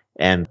this.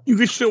 And you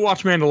could still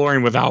watch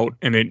Mandalorian without,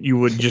 and you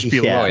would just be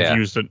a little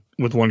confused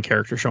with one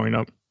character showing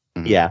up.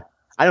 Yeah.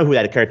 I know who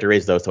that character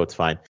is though, so it's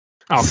fine.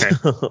 Okay.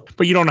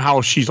 But you don't know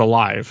how she's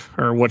alive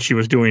or what she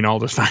was doing all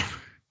this time.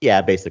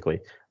 Yeah, basically.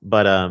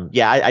 But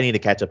I need to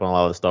catch up on a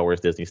lot of the Star Wars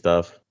Disney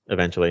stuff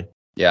eventually.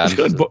 Yeah,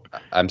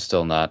 I'm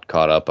still not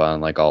caught up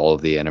on like all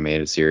of the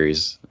animated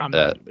series. I'm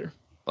not either.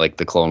 Like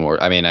the Clone Wars.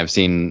 I mean, I've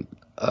seen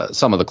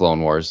some of the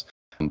Clone Wars,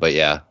 but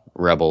yeah,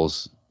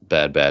 Rebels,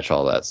 Bad Batch,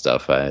 all that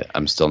stuff.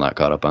 I'm still not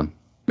caught up on.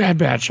 Bad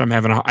Batch.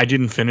 I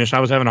didn't finish. I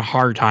was having a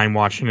hard time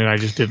watching it. I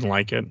just didn't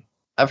like it.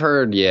 I've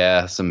heard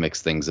some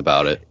mixed things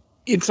about it.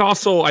 It's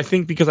also, I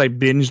think, because I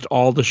binged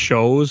all the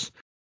shows,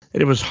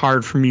 it was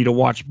hard for me to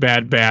watch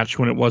Bad Batch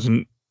when it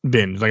wasn't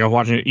binged. Like I was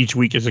watching it each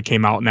week as it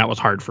came out, and that was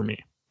hard for me.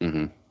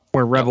 Mm-hmm.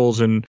 Where Rebels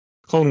and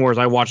Clone Wars,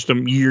 I watched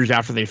them years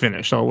after they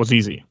finished, so it was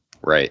easy.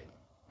 Right.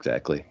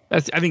 Exactly.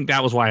 I think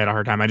that was why I had a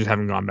hard time. I just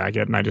haven't gone back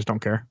yet, and I just don't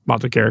care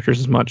about the characters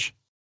as much.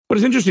 But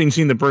it's interesting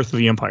seeing the birth of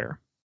the Empire.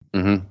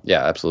 Mm-hmm.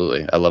 Yeah,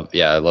 absolutely. I love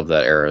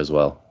that era as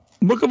well.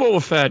 Book of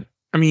Boba Fett.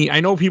 I mean, I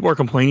know people are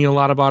complaining a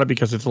lot about it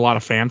because it's a lot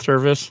of fan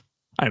service.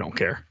 I don't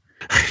care.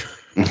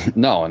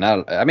 No,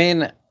 not. I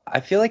mean,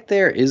 I feel like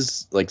there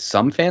is like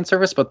some fan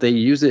service, but they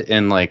use it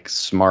in like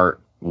smart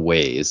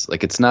ways.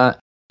 Like it's not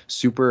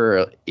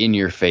super in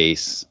your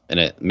face, and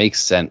it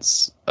makes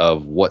sense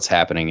of what's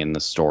happening in the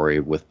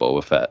story with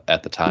Boba Fett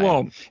at the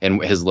time,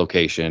 and his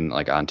location,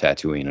 like on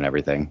Tatooine and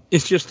everything.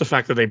 It's just the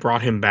fact that they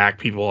brought him back.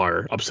 People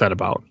are upset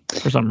about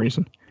for some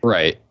reason.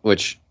 Right.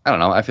 Which I don't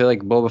know. I feel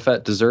like Boba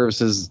Fett deserves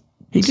his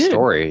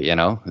story. You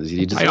know,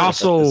 he deserves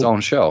his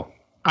own show.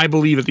 I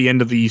believe at the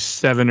end of these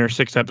 7 or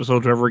 6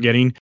 episodes, whatever we're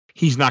getting,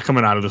 he's not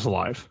coming out of this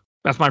alive.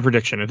 That's my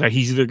prediction. Is that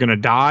he's either going to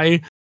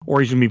die or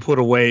he's going to be put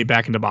away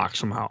back in the box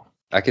somehow.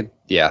 I could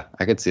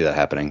see that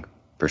happening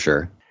for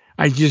sure.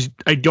 I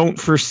don't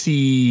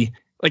foresee,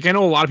 like, I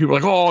know a lot of people are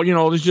like, oh, you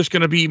know, there's just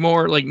going to be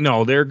more. Like,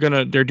 no, they're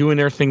doing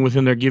their thing with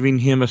him. They're giving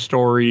him a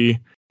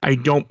story. I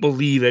don't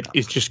believe that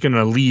it's just going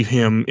to leave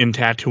him in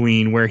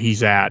Tatooine where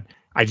he's at.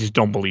 I just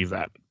don't believe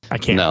that. I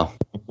can't. No.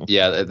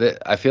 Yeah,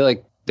 I feel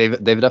like they've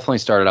definitely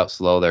started out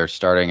slow. They're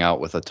starting out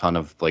with a ton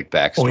of like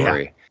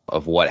backstory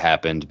of what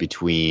happened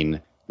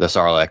between the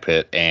Sarlacc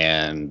pit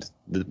and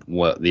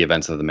the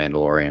events of the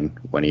Mandalorian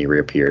when he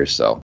reappears.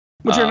 So,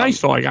 which are nice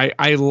though. Like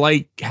I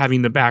like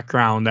having the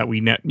background that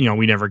we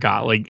never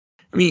got. Like,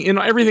 I mean, in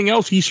everything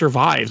else, he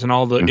survives and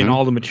all the in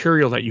all the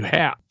material that you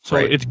have. So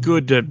it's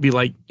good to be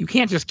like, you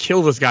can't just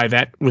kill this guy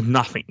with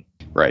nothing.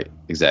 Right.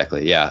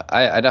 Exactly. Yeah.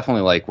 I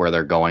definitely like where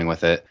they're going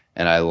with it,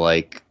 and I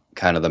like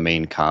kind of the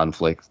main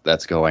conflict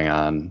that's going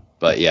on.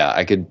 But yeah,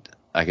 I could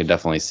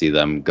definitely see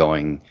them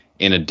going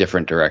in a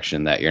different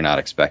direction that you're not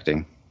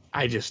expecting.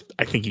 I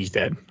think he's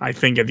dead. I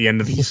think at the end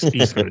of these,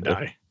 he's going to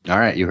die. All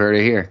right, you heard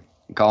it here.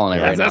 I'm calling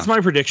it right now. That's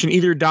my prediction.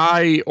 Either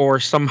die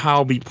or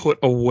somehow be put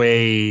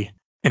away,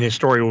 and his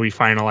story will be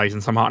finalized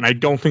somehow. And I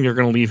don't think they're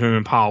going to leave him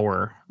in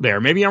power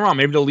there. Maybe I'm wrong.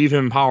 Maybe they'll leave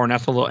him in power, and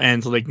that's the little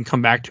end, so they can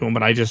come back to him.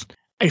 But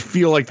I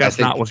feel like that's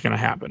not what's going to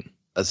happen.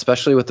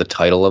 Especially with the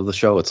title of the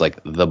show, it's like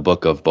the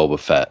Book of Boba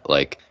Fett.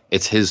 Like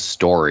it's his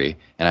story,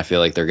 and I feel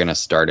like they're going to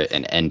start it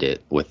and end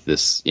it with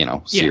this,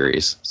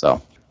 series.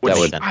 So that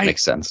would make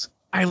sense.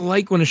 I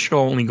like when a show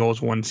only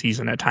goes one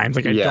season at times.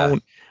 Like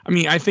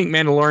I think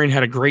Mandalorian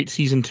had a great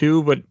season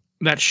 2, but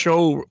that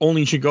show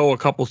only should go a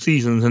couple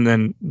seasons and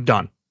then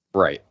done.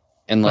 Right.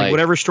 And like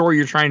whatever story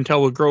you're trying to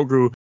tell with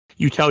Grogu,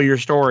 you tell your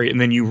story and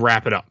then you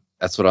wrap it up.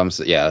 That's what I'm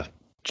saying. Yeah.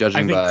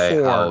 Judging by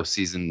how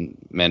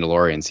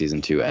Mandalorian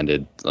season 2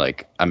 ended,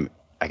 like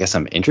I guess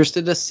I'm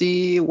interested to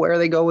see where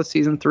they go with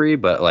season 3,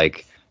 but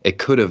like it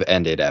could have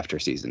ended after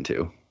season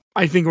 2.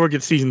 I think we'll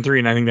get season 3,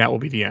 and I think that will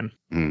be the end.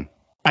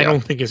 I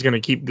don't think it's going to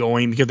keep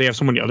going because they have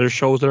so many other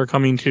shows that are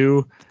coming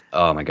too.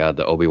 Oh my God,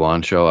 the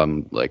Obi-Wan show!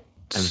 I'm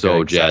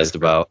so jazzed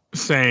about.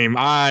 Same.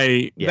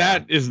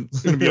 That is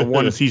going to be a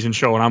 1-season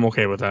show, and I'm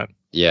okay with that.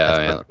 Yeah,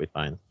 that's perfectly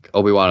fine.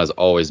 Obi-Wan has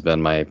always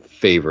been my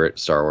favorite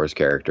Star Wars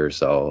character,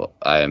 so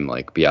I'm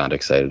like beyond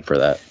excited for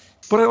that.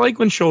 But I like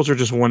when shows are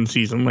just 1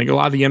 season. Like a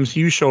lot of the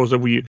MCU shows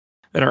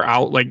that are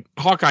out, like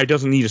Hawkeye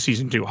doesn't need a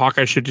season 2.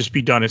 Hawkeye should just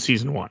be done at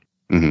season 1.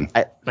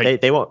 Mm-hmm.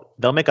 They won't.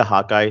 They'll make a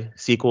Hawkeye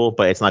sequel,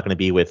 but it's not going to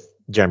be with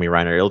Jeremy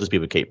Renner. It'll just be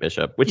with Kate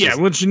Bishop. Which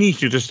you need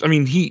to just. I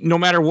mean, no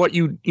matter what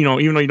even though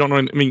you don't know.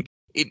 I mean,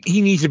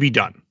 he needs to be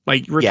done.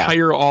 Like,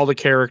 retire all the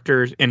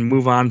characters and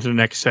move on to the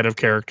next set of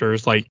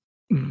characters. Like,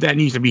 that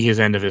needs to be his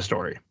end of his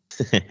story.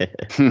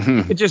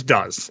 It just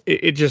does.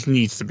 It just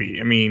needs to be.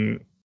 I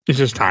mean, it's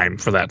just time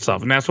for that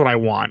stuff. And that's what I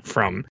want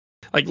from,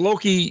 like,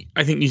 Loki,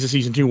 I think, needs a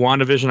season 2.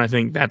 WandaVision, I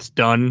think that's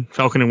done.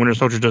 Falcon and Winter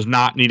Soldier does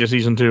not need a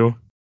season 2.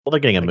 Well, they're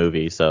getting a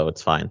movie, so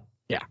it's fine.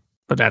 Yeah,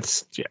 but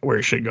that's where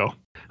it should go.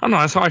 I don't know.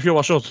 That's how I feel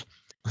about shows.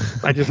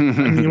 I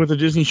mean, with the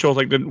Disney shows,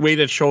 like, the way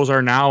that shows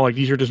are now, like,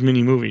 these are just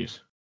mini movies.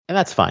 And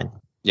that's fine.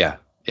 Yeah,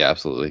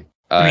 absolutely.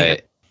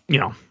 I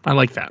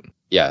like that.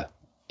 Yeah.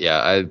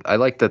 I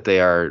like that they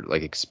are,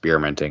 like,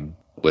 experimenting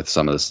with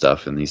some of the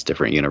stuff in these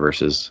different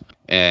universes.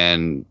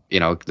 And,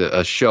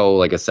 a show,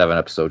 like a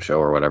 7-episode show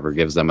or whatever,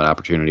 gives them an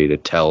opportunity to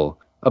tell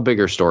a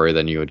bigger story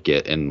than you would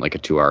get in, like, a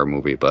 2-hour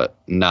movie, but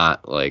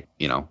not, like,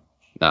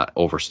 not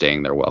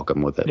overstaying their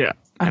welcome with it. Yeah.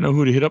 I know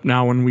who to hit up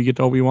now when we get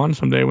to Obi-Wan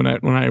someday when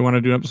I want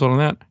to do an episode on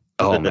that.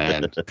 Oh,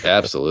 man.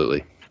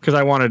 Absolutely. Because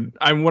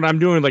what I'm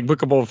doing, like,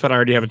 Book of Boba Fett, I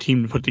already have a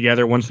team to put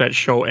together. Once that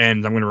show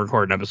ends, I'm going to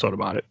record an episode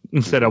about it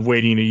instead of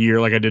waiting a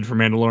year like I did for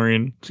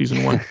Mandalorian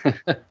season 1.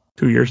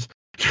 2 years.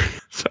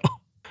 So,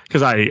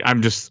 because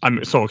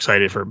I'm so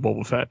excited for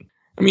Boba Fett.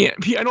 I mean,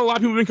 I know a lot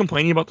of people have been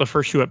complaining about the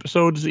first 2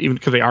 episodes, even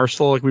because they are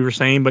slow, like we were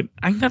saying, but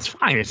I think that's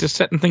fine. It's just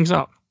setting things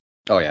up.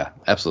 Oh, yeah.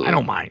 Absolutely. I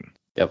don't mind.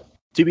 Yep.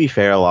 To be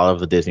fair, a lot of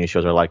the Disney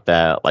shows are like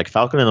that. Like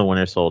Falcon and the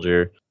Winter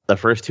Soldier, the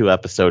first 2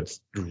 episodes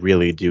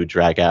really do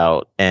drag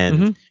out.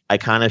 And I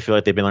kind of feel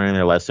like they've been learning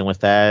their lesson with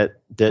that.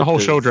 The whole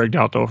show dragged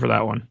out, though, for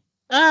that one.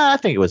 I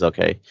think it was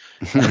okay.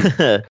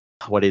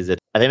 What is it?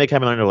 I think they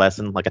kind of learned their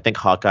lesson. Like, I think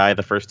Hawkeye,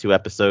 the first 2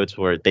 episodes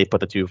where they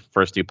put the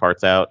first two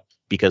parts out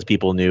because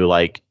people knew,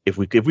 like, if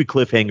we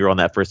cliffhanger on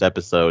that first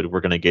episode, we're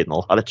going to get in a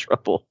lot of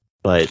trouble.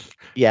 But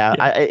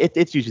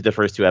it's usually the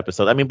first 2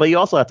 episodes. I mean, but you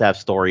also have to have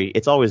story.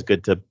 It's always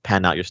good to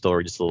pan out your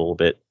story just a little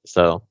bit.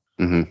 So.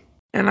 Mm-hmm.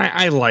 And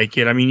I like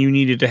it. I mean, you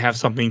needed to have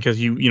something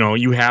because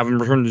you have him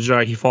Return to the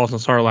Jedi. He falls in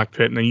the Sarlacc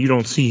pit, and then you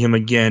don't see him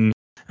again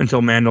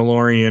until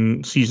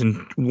Mandalorian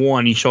season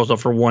 1. He shows up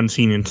for 1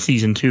 scene in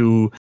season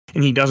 2,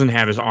 and he doesn't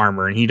have his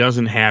armor, and he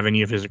doesn't have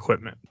any of his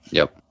equipment.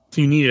 Yep. So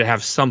you needed to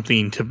have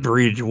something to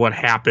bridge what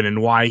happened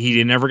and why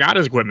he never got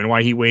his equipment,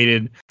 why he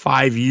waited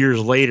 5 years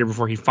later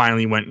before he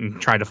finally went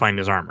and tried to find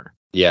his armor.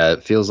 Yeah,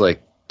 it feels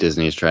like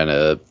Disney's trying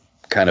to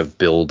kind of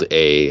build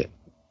a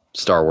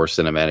Star Wars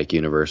cinematic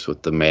universe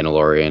with the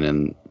Mandalorian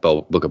and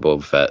Book of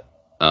Boba Fett,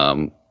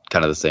 kind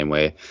of the same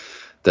way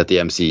that the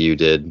MCU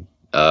did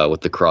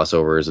with the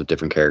crossovers of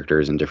different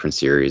characters and different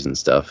series and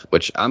stuff,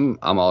 which I'm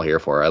all here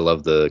for. I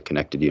love the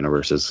connected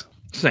universes.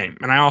 Same,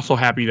 and I'm also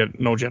happy that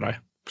no Jedi.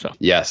 So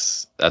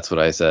yes, that's what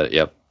I said.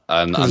 Yep.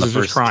 On this the is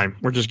first just crime.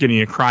 We're just getting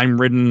a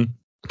crime-ridden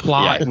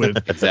plot with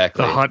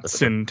exactly the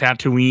Hutts and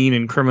Tatooine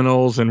and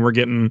criminals, and we're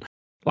getting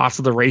lots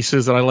of the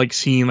races that I like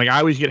seeing. Like, I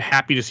always get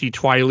happy to see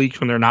Twi'leks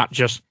when they're not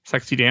just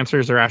sexy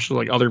dancers; they're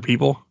actually like other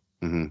people.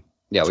 Mm-hmm.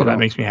 Yeah, so that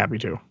makes me happy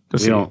too.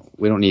 We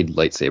don't need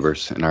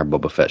lightsabers in our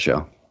Boba Fett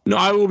show. No,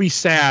 I will be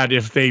sad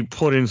if they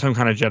put in some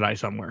kind of Jedi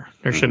somewhere.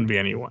 There shouldn't be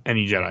any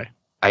Jedi.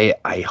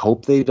 I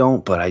hope they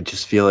don't, but I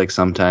just feel like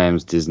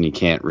sometimes Disney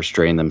can't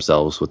restrain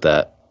themselves with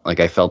that. Like,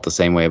 I felt the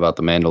same way about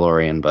The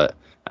Mandalorian, but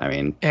I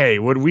mean, hey,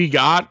 what we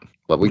got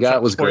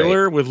was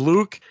spoiler great with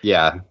Luke.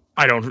 Yeah.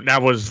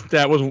 That was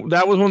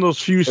one of those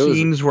few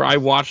scenes where I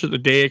watched it the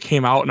day it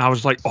came out and I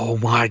was like, oh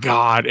my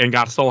God, and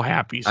got so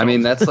happy. So. I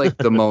mean, that's like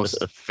the most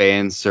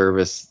fan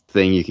service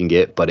thing you can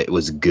get, but it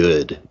was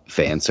good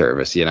fan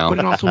service, But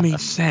it also made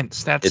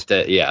sense.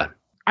 Yeah.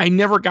 I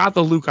never got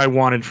the Luke I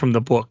wanted from the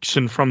books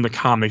and from the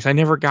comics. I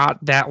never got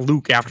that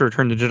Luke after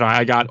Return to Jedi.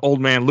 I got old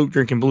man Luke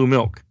drinking blue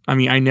milk. I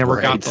mean, I never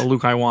got the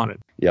Luke I wanted.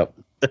 Yep.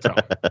 So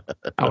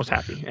I was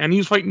happy. And he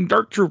was fighting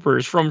Dark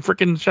Troopers from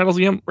freaking Shadows of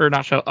the Empire, or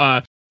not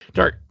Shadow,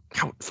 Dark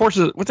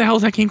Forces. What the hell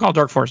is that game called?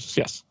 Dark Forces.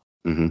 Yes.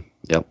 Mm-hmm.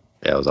 Yep.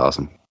 Yeah, it was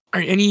awesome. All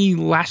right. Any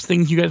last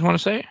things you guys want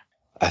to say?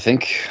 I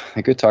think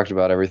we talked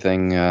about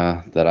everything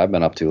that I've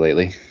been up to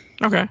lately.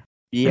 Okay.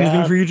 Yeah.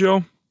 Anything for you,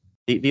 Joe?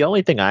 The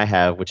only thing I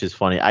have, which is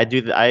funny, I've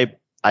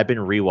been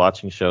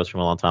rewatching shows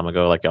from a long time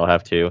ago, like y'all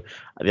have too.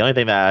 The only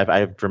thing that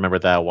I remember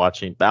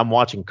that I'm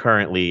watching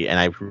currently, and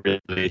I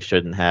really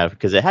shouldn't have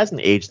because it hasn't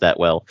aged that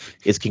well,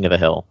 is King of the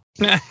Hill.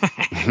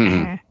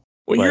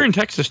 Well, you're in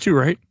Texas too,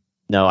 right?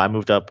 No, I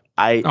moved up.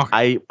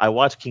 I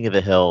watched King of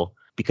the Hill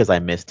because I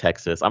miss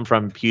Texas. I'm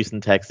from Houston,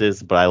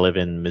 Texas, but I live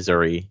in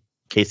Missouri,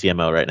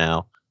 KCMO right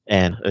now.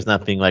 And there's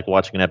nothing like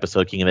watching an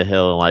episode of King of the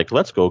Hill and like,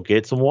 let's go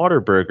get some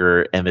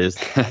Whataburger. And there's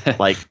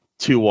like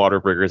 2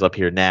 Whataburgers up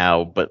here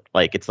now, but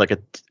like it's like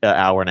an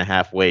hour and a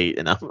half wait,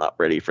 and I'm not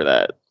ready for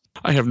that.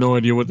 I have no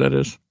idea what that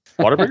is.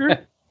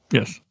 Whataburger?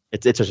 Yes.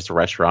 It's just a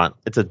restaurant.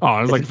 It's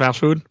like fast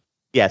food?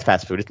 Yeah, it's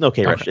fast food. It's an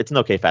okay. It's an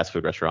okay fast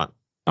food restaurant.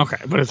 Okay,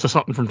 but it's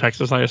something from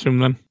Texas, I assume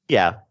then?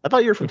 Yeah. I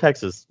thought you were from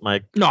Texas,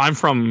 Mike. No, I'm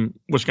from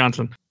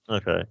Wisconsin.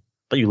 Okay. I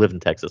thought you lived in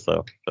Texas,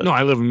 though. But... No,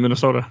 I live in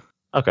Minnesota.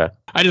 Okay.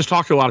 I just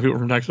talked to a lot of people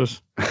from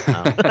Texas.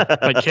 Oh.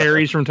 Like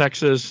Carrie's from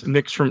Texas,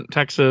 Nick's from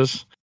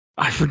Texas.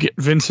 I forget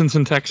Vincent's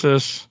in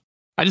Texas.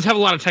 I just have a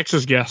lot of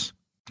Texas guests.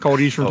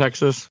 Cody's from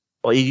Texas.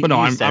 Well, But no,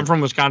 I'm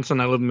from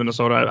Wisconsin. I live in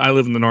Minnesota. I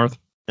live in the north.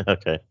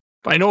 Okay.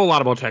 But I know a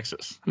lot about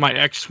Texas. My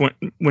ex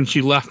when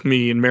she left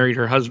me and married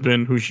her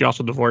husband, who she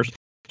also divorced.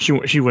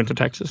 She went to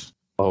Texas.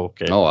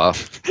 Okay. Oh wow,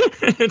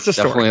 It's a definitely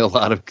story. a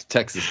lot of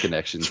Texas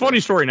connections. It's a funny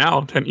story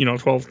now,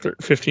 12,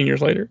 15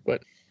 years later,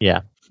 but Yeah.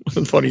 it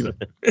wasn't funny then.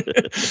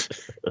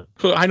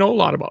 So I know a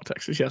lot about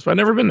Texas, yes, but I've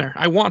never been there.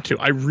 I want to.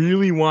 I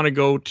really want to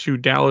go to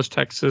Dallas,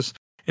 Texas,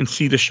 and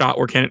see the spot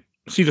where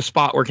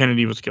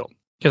Kennedy was killed,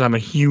 because I'm a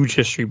huge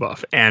history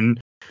buff, and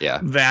Yeah,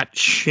 that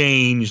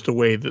changed the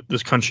way that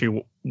this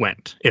country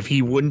went. If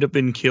he wouldn't have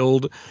been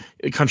killed,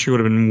 the country would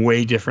have been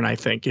way different, I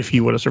think, if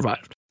he would have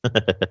survived.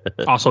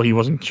 Also, he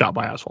wasn't shot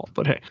by asphalt,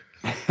 but hey,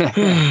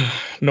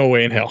 no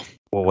way in hell.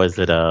 What was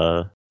it?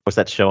 What's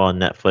that show on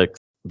Netflix?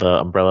 The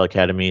Umbrella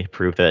Academy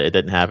proved that it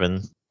didn't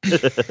happen.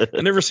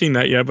 I've never seen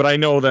that yet, but I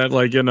know that,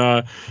 like, in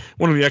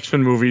one of the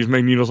X-Men movies,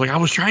 Magneto's like, I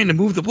was trying to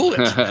move the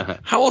bullet.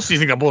 How else do you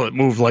think a bullet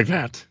moved like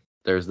that?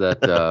 there's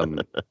that.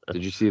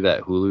 Did you see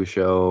that Hulu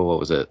show? What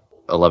was it?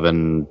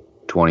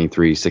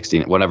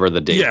 11/23/16, whatever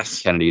the date.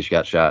 Yes. Kennedy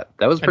got shot.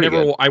 That was pretty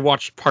good. I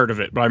watched part of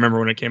it, but I remember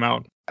when it came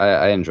out.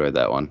 I enjoyed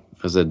that one.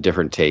 It was a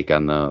different take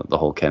on the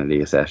whole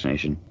Kennedy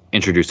assassination,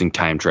 introducing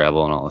time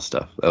travel and all this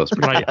stuff. That was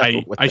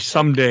pretty. But I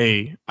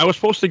someday, I was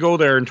supposed to go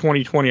there in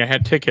 2020. I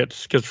had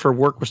tickets because for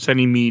work was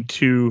sending me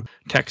to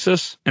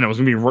Texas, and it was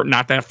going to be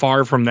not that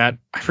far from that.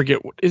 I forget.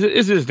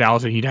 Is it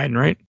Dallas that he died in,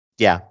 right?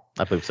 Yeah,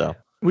 I believe so.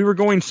 We were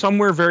going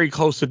somewhere very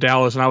close to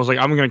Dallas, and I was like,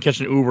 I'm going to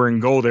catch an Uber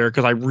and go there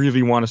because I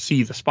really want to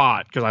see the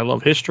spot because I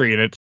love history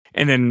in it.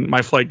 And then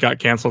my flight got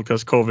canceled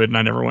because COVID, and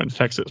I never went to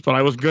Texas. But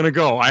I was going to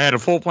go. I had a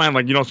full plan.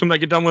 Like, as soon as I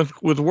get done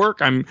with work,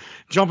 I'm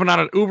jumping on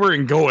an Uber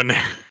and going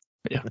there.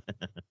 Yeah.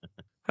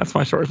 That's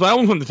my story. So I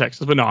almost went to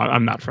Texas, but no,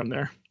 I'm not from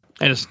there.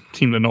 I just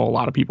seem to know a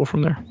lot of people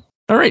from there.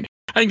 All right.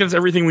 I think that's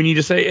everything we need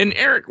to say. And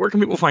Eric, where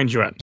can people find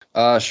you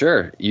at?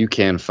 Sure. You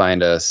can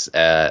find us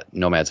at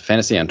Nomads of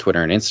Fantasy on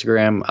Twitter and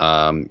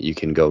Instagram. You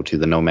can go to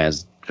the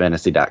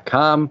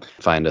nomadsfantasy.com,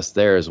 find us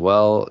there as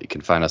well. You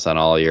can find us on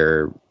all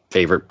your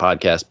favorite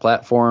podcast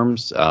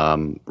platforms.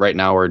 Right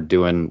now we're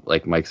doing,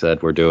 like Mike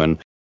said, we're doing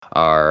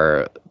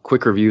our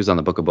quick reviews on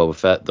the Book of Boba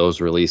Fett. Those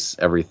release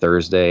every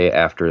Thursday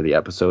after the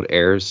episode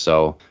airs.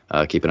 So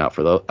keep an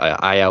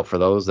eye out for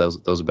those. Those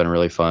have been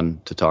really fun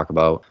to talk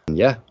about. And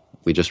yeah,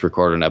 we just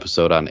recorded an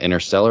episode on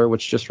Interstellar,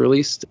 which just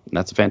released, and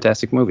that's a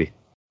fantastic movie.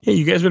 Yeah,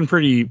 you guys have been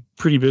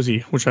pretty busy,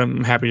 which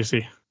I'm happy to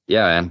see.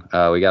 Yeah,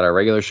 man. We got our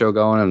regular show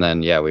going, and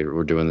then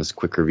we're doing this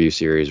quick review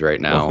series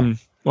right now.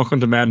 Welcome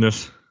to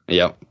madness.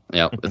 Yep.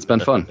 It's been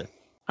fun.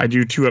 I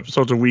do 2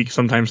 episodes a week,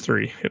 sometimes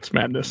 3. It's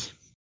madness.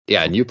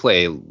 Yeah, and you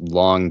play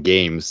long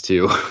games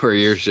too for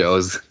your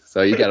shows,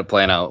 so you got to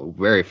plan out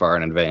very far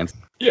in advance.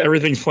 Yeah,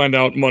 everything's planned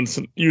out months,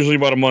 usually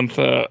about a month,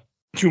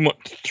 2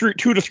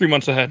 to 3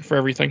 months ahead for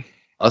everything.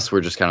 Us,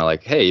 we're just kind of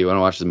like, hey, you want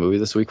to watch the movie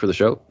this week for the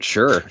show?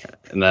 Sure.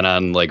 And then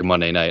on like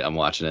Monday night, I'm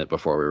watching it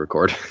before we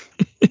record.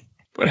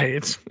 But hey,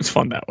 it's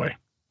fun that way.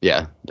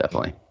 Yeah,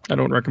 definitely. I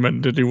don't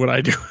recommend to do what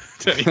I do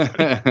to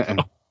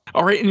anybody.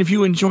 All right, and if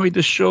you enjoyed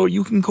this show,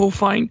 you can go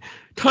find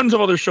tons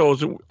of other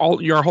shows.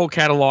 Your whole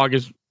catalog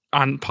is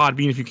on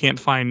Podbean if you can't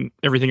find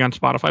everything on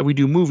Spotify. We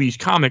do movies,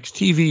 comics,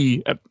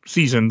 TV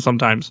seasons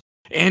sometimes,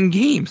 and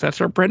games. That's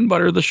our bread and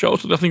butter of the show,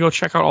 so definitely go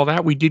check out all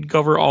that. We did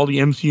cover all the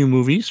MCU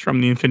movies from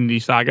the Infinity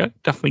Saga.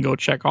 Definitely go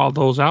check all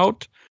those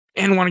out.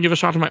 And want to give a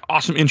shout out to my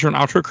awesome intro and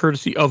outro,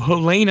 courtesy of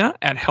Helena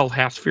at Hell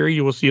Has Fury.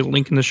 You will see a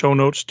link in the show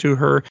notes to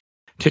her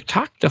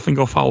TikTok. Definitely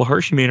go follow her.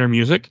 She made our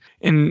music.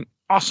 And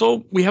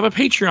also, we have a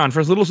Patreon. For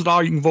as little as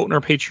 $1, you can vote in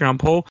our Patreon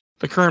poll.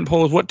 The current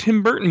poll is what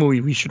Tim Burton movie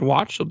we should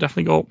watch. So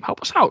definitely go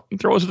help us out. You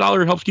throw us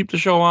 $1. It helps keep the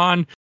show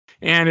on.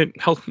 And it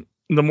helps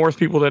the more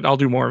people that I'll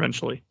do more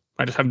eventually.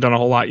 I just haven't done a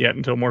whole lot yet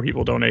until more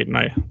people donate. And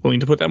I'm willing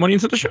to put that money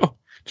into the show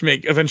to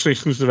make eventually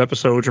exclusive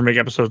episodes or make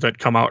episodes that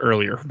come out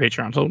earlier for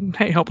Patreon. So,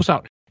 hey, help us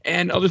out.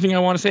 And other thing I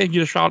want to say,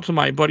 give a shout out to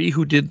my buddy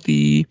who did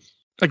A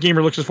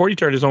Gamer Looks at 40,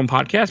 started his own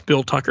podcast,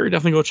 Bill Tucker.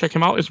 Definitely go check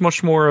him out. It's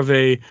much more of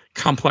a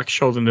complex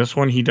show than this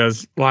one. He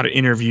does a lot of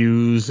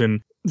interviews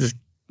and just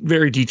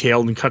very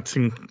detailed and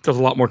does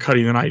a lot more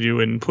cutting than I do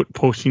and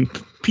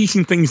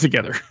piecing things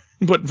together.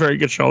 But very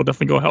good show.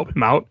 Definitely go help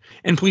him out.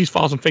 And please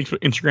follow us on Facebook,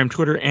 Instagram,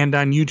 Twitter, and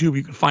on YouTube.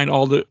 You can find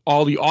all the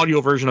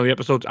audio version of the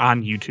episodes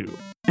on YouTube.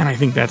 And I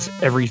think that's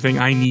everything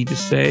I need to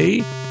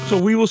say.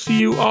 So we will see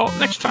you all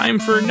next time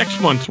for next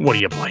month. What are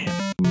you playing?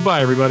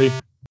 Bye, everybody.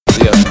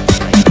 See ya.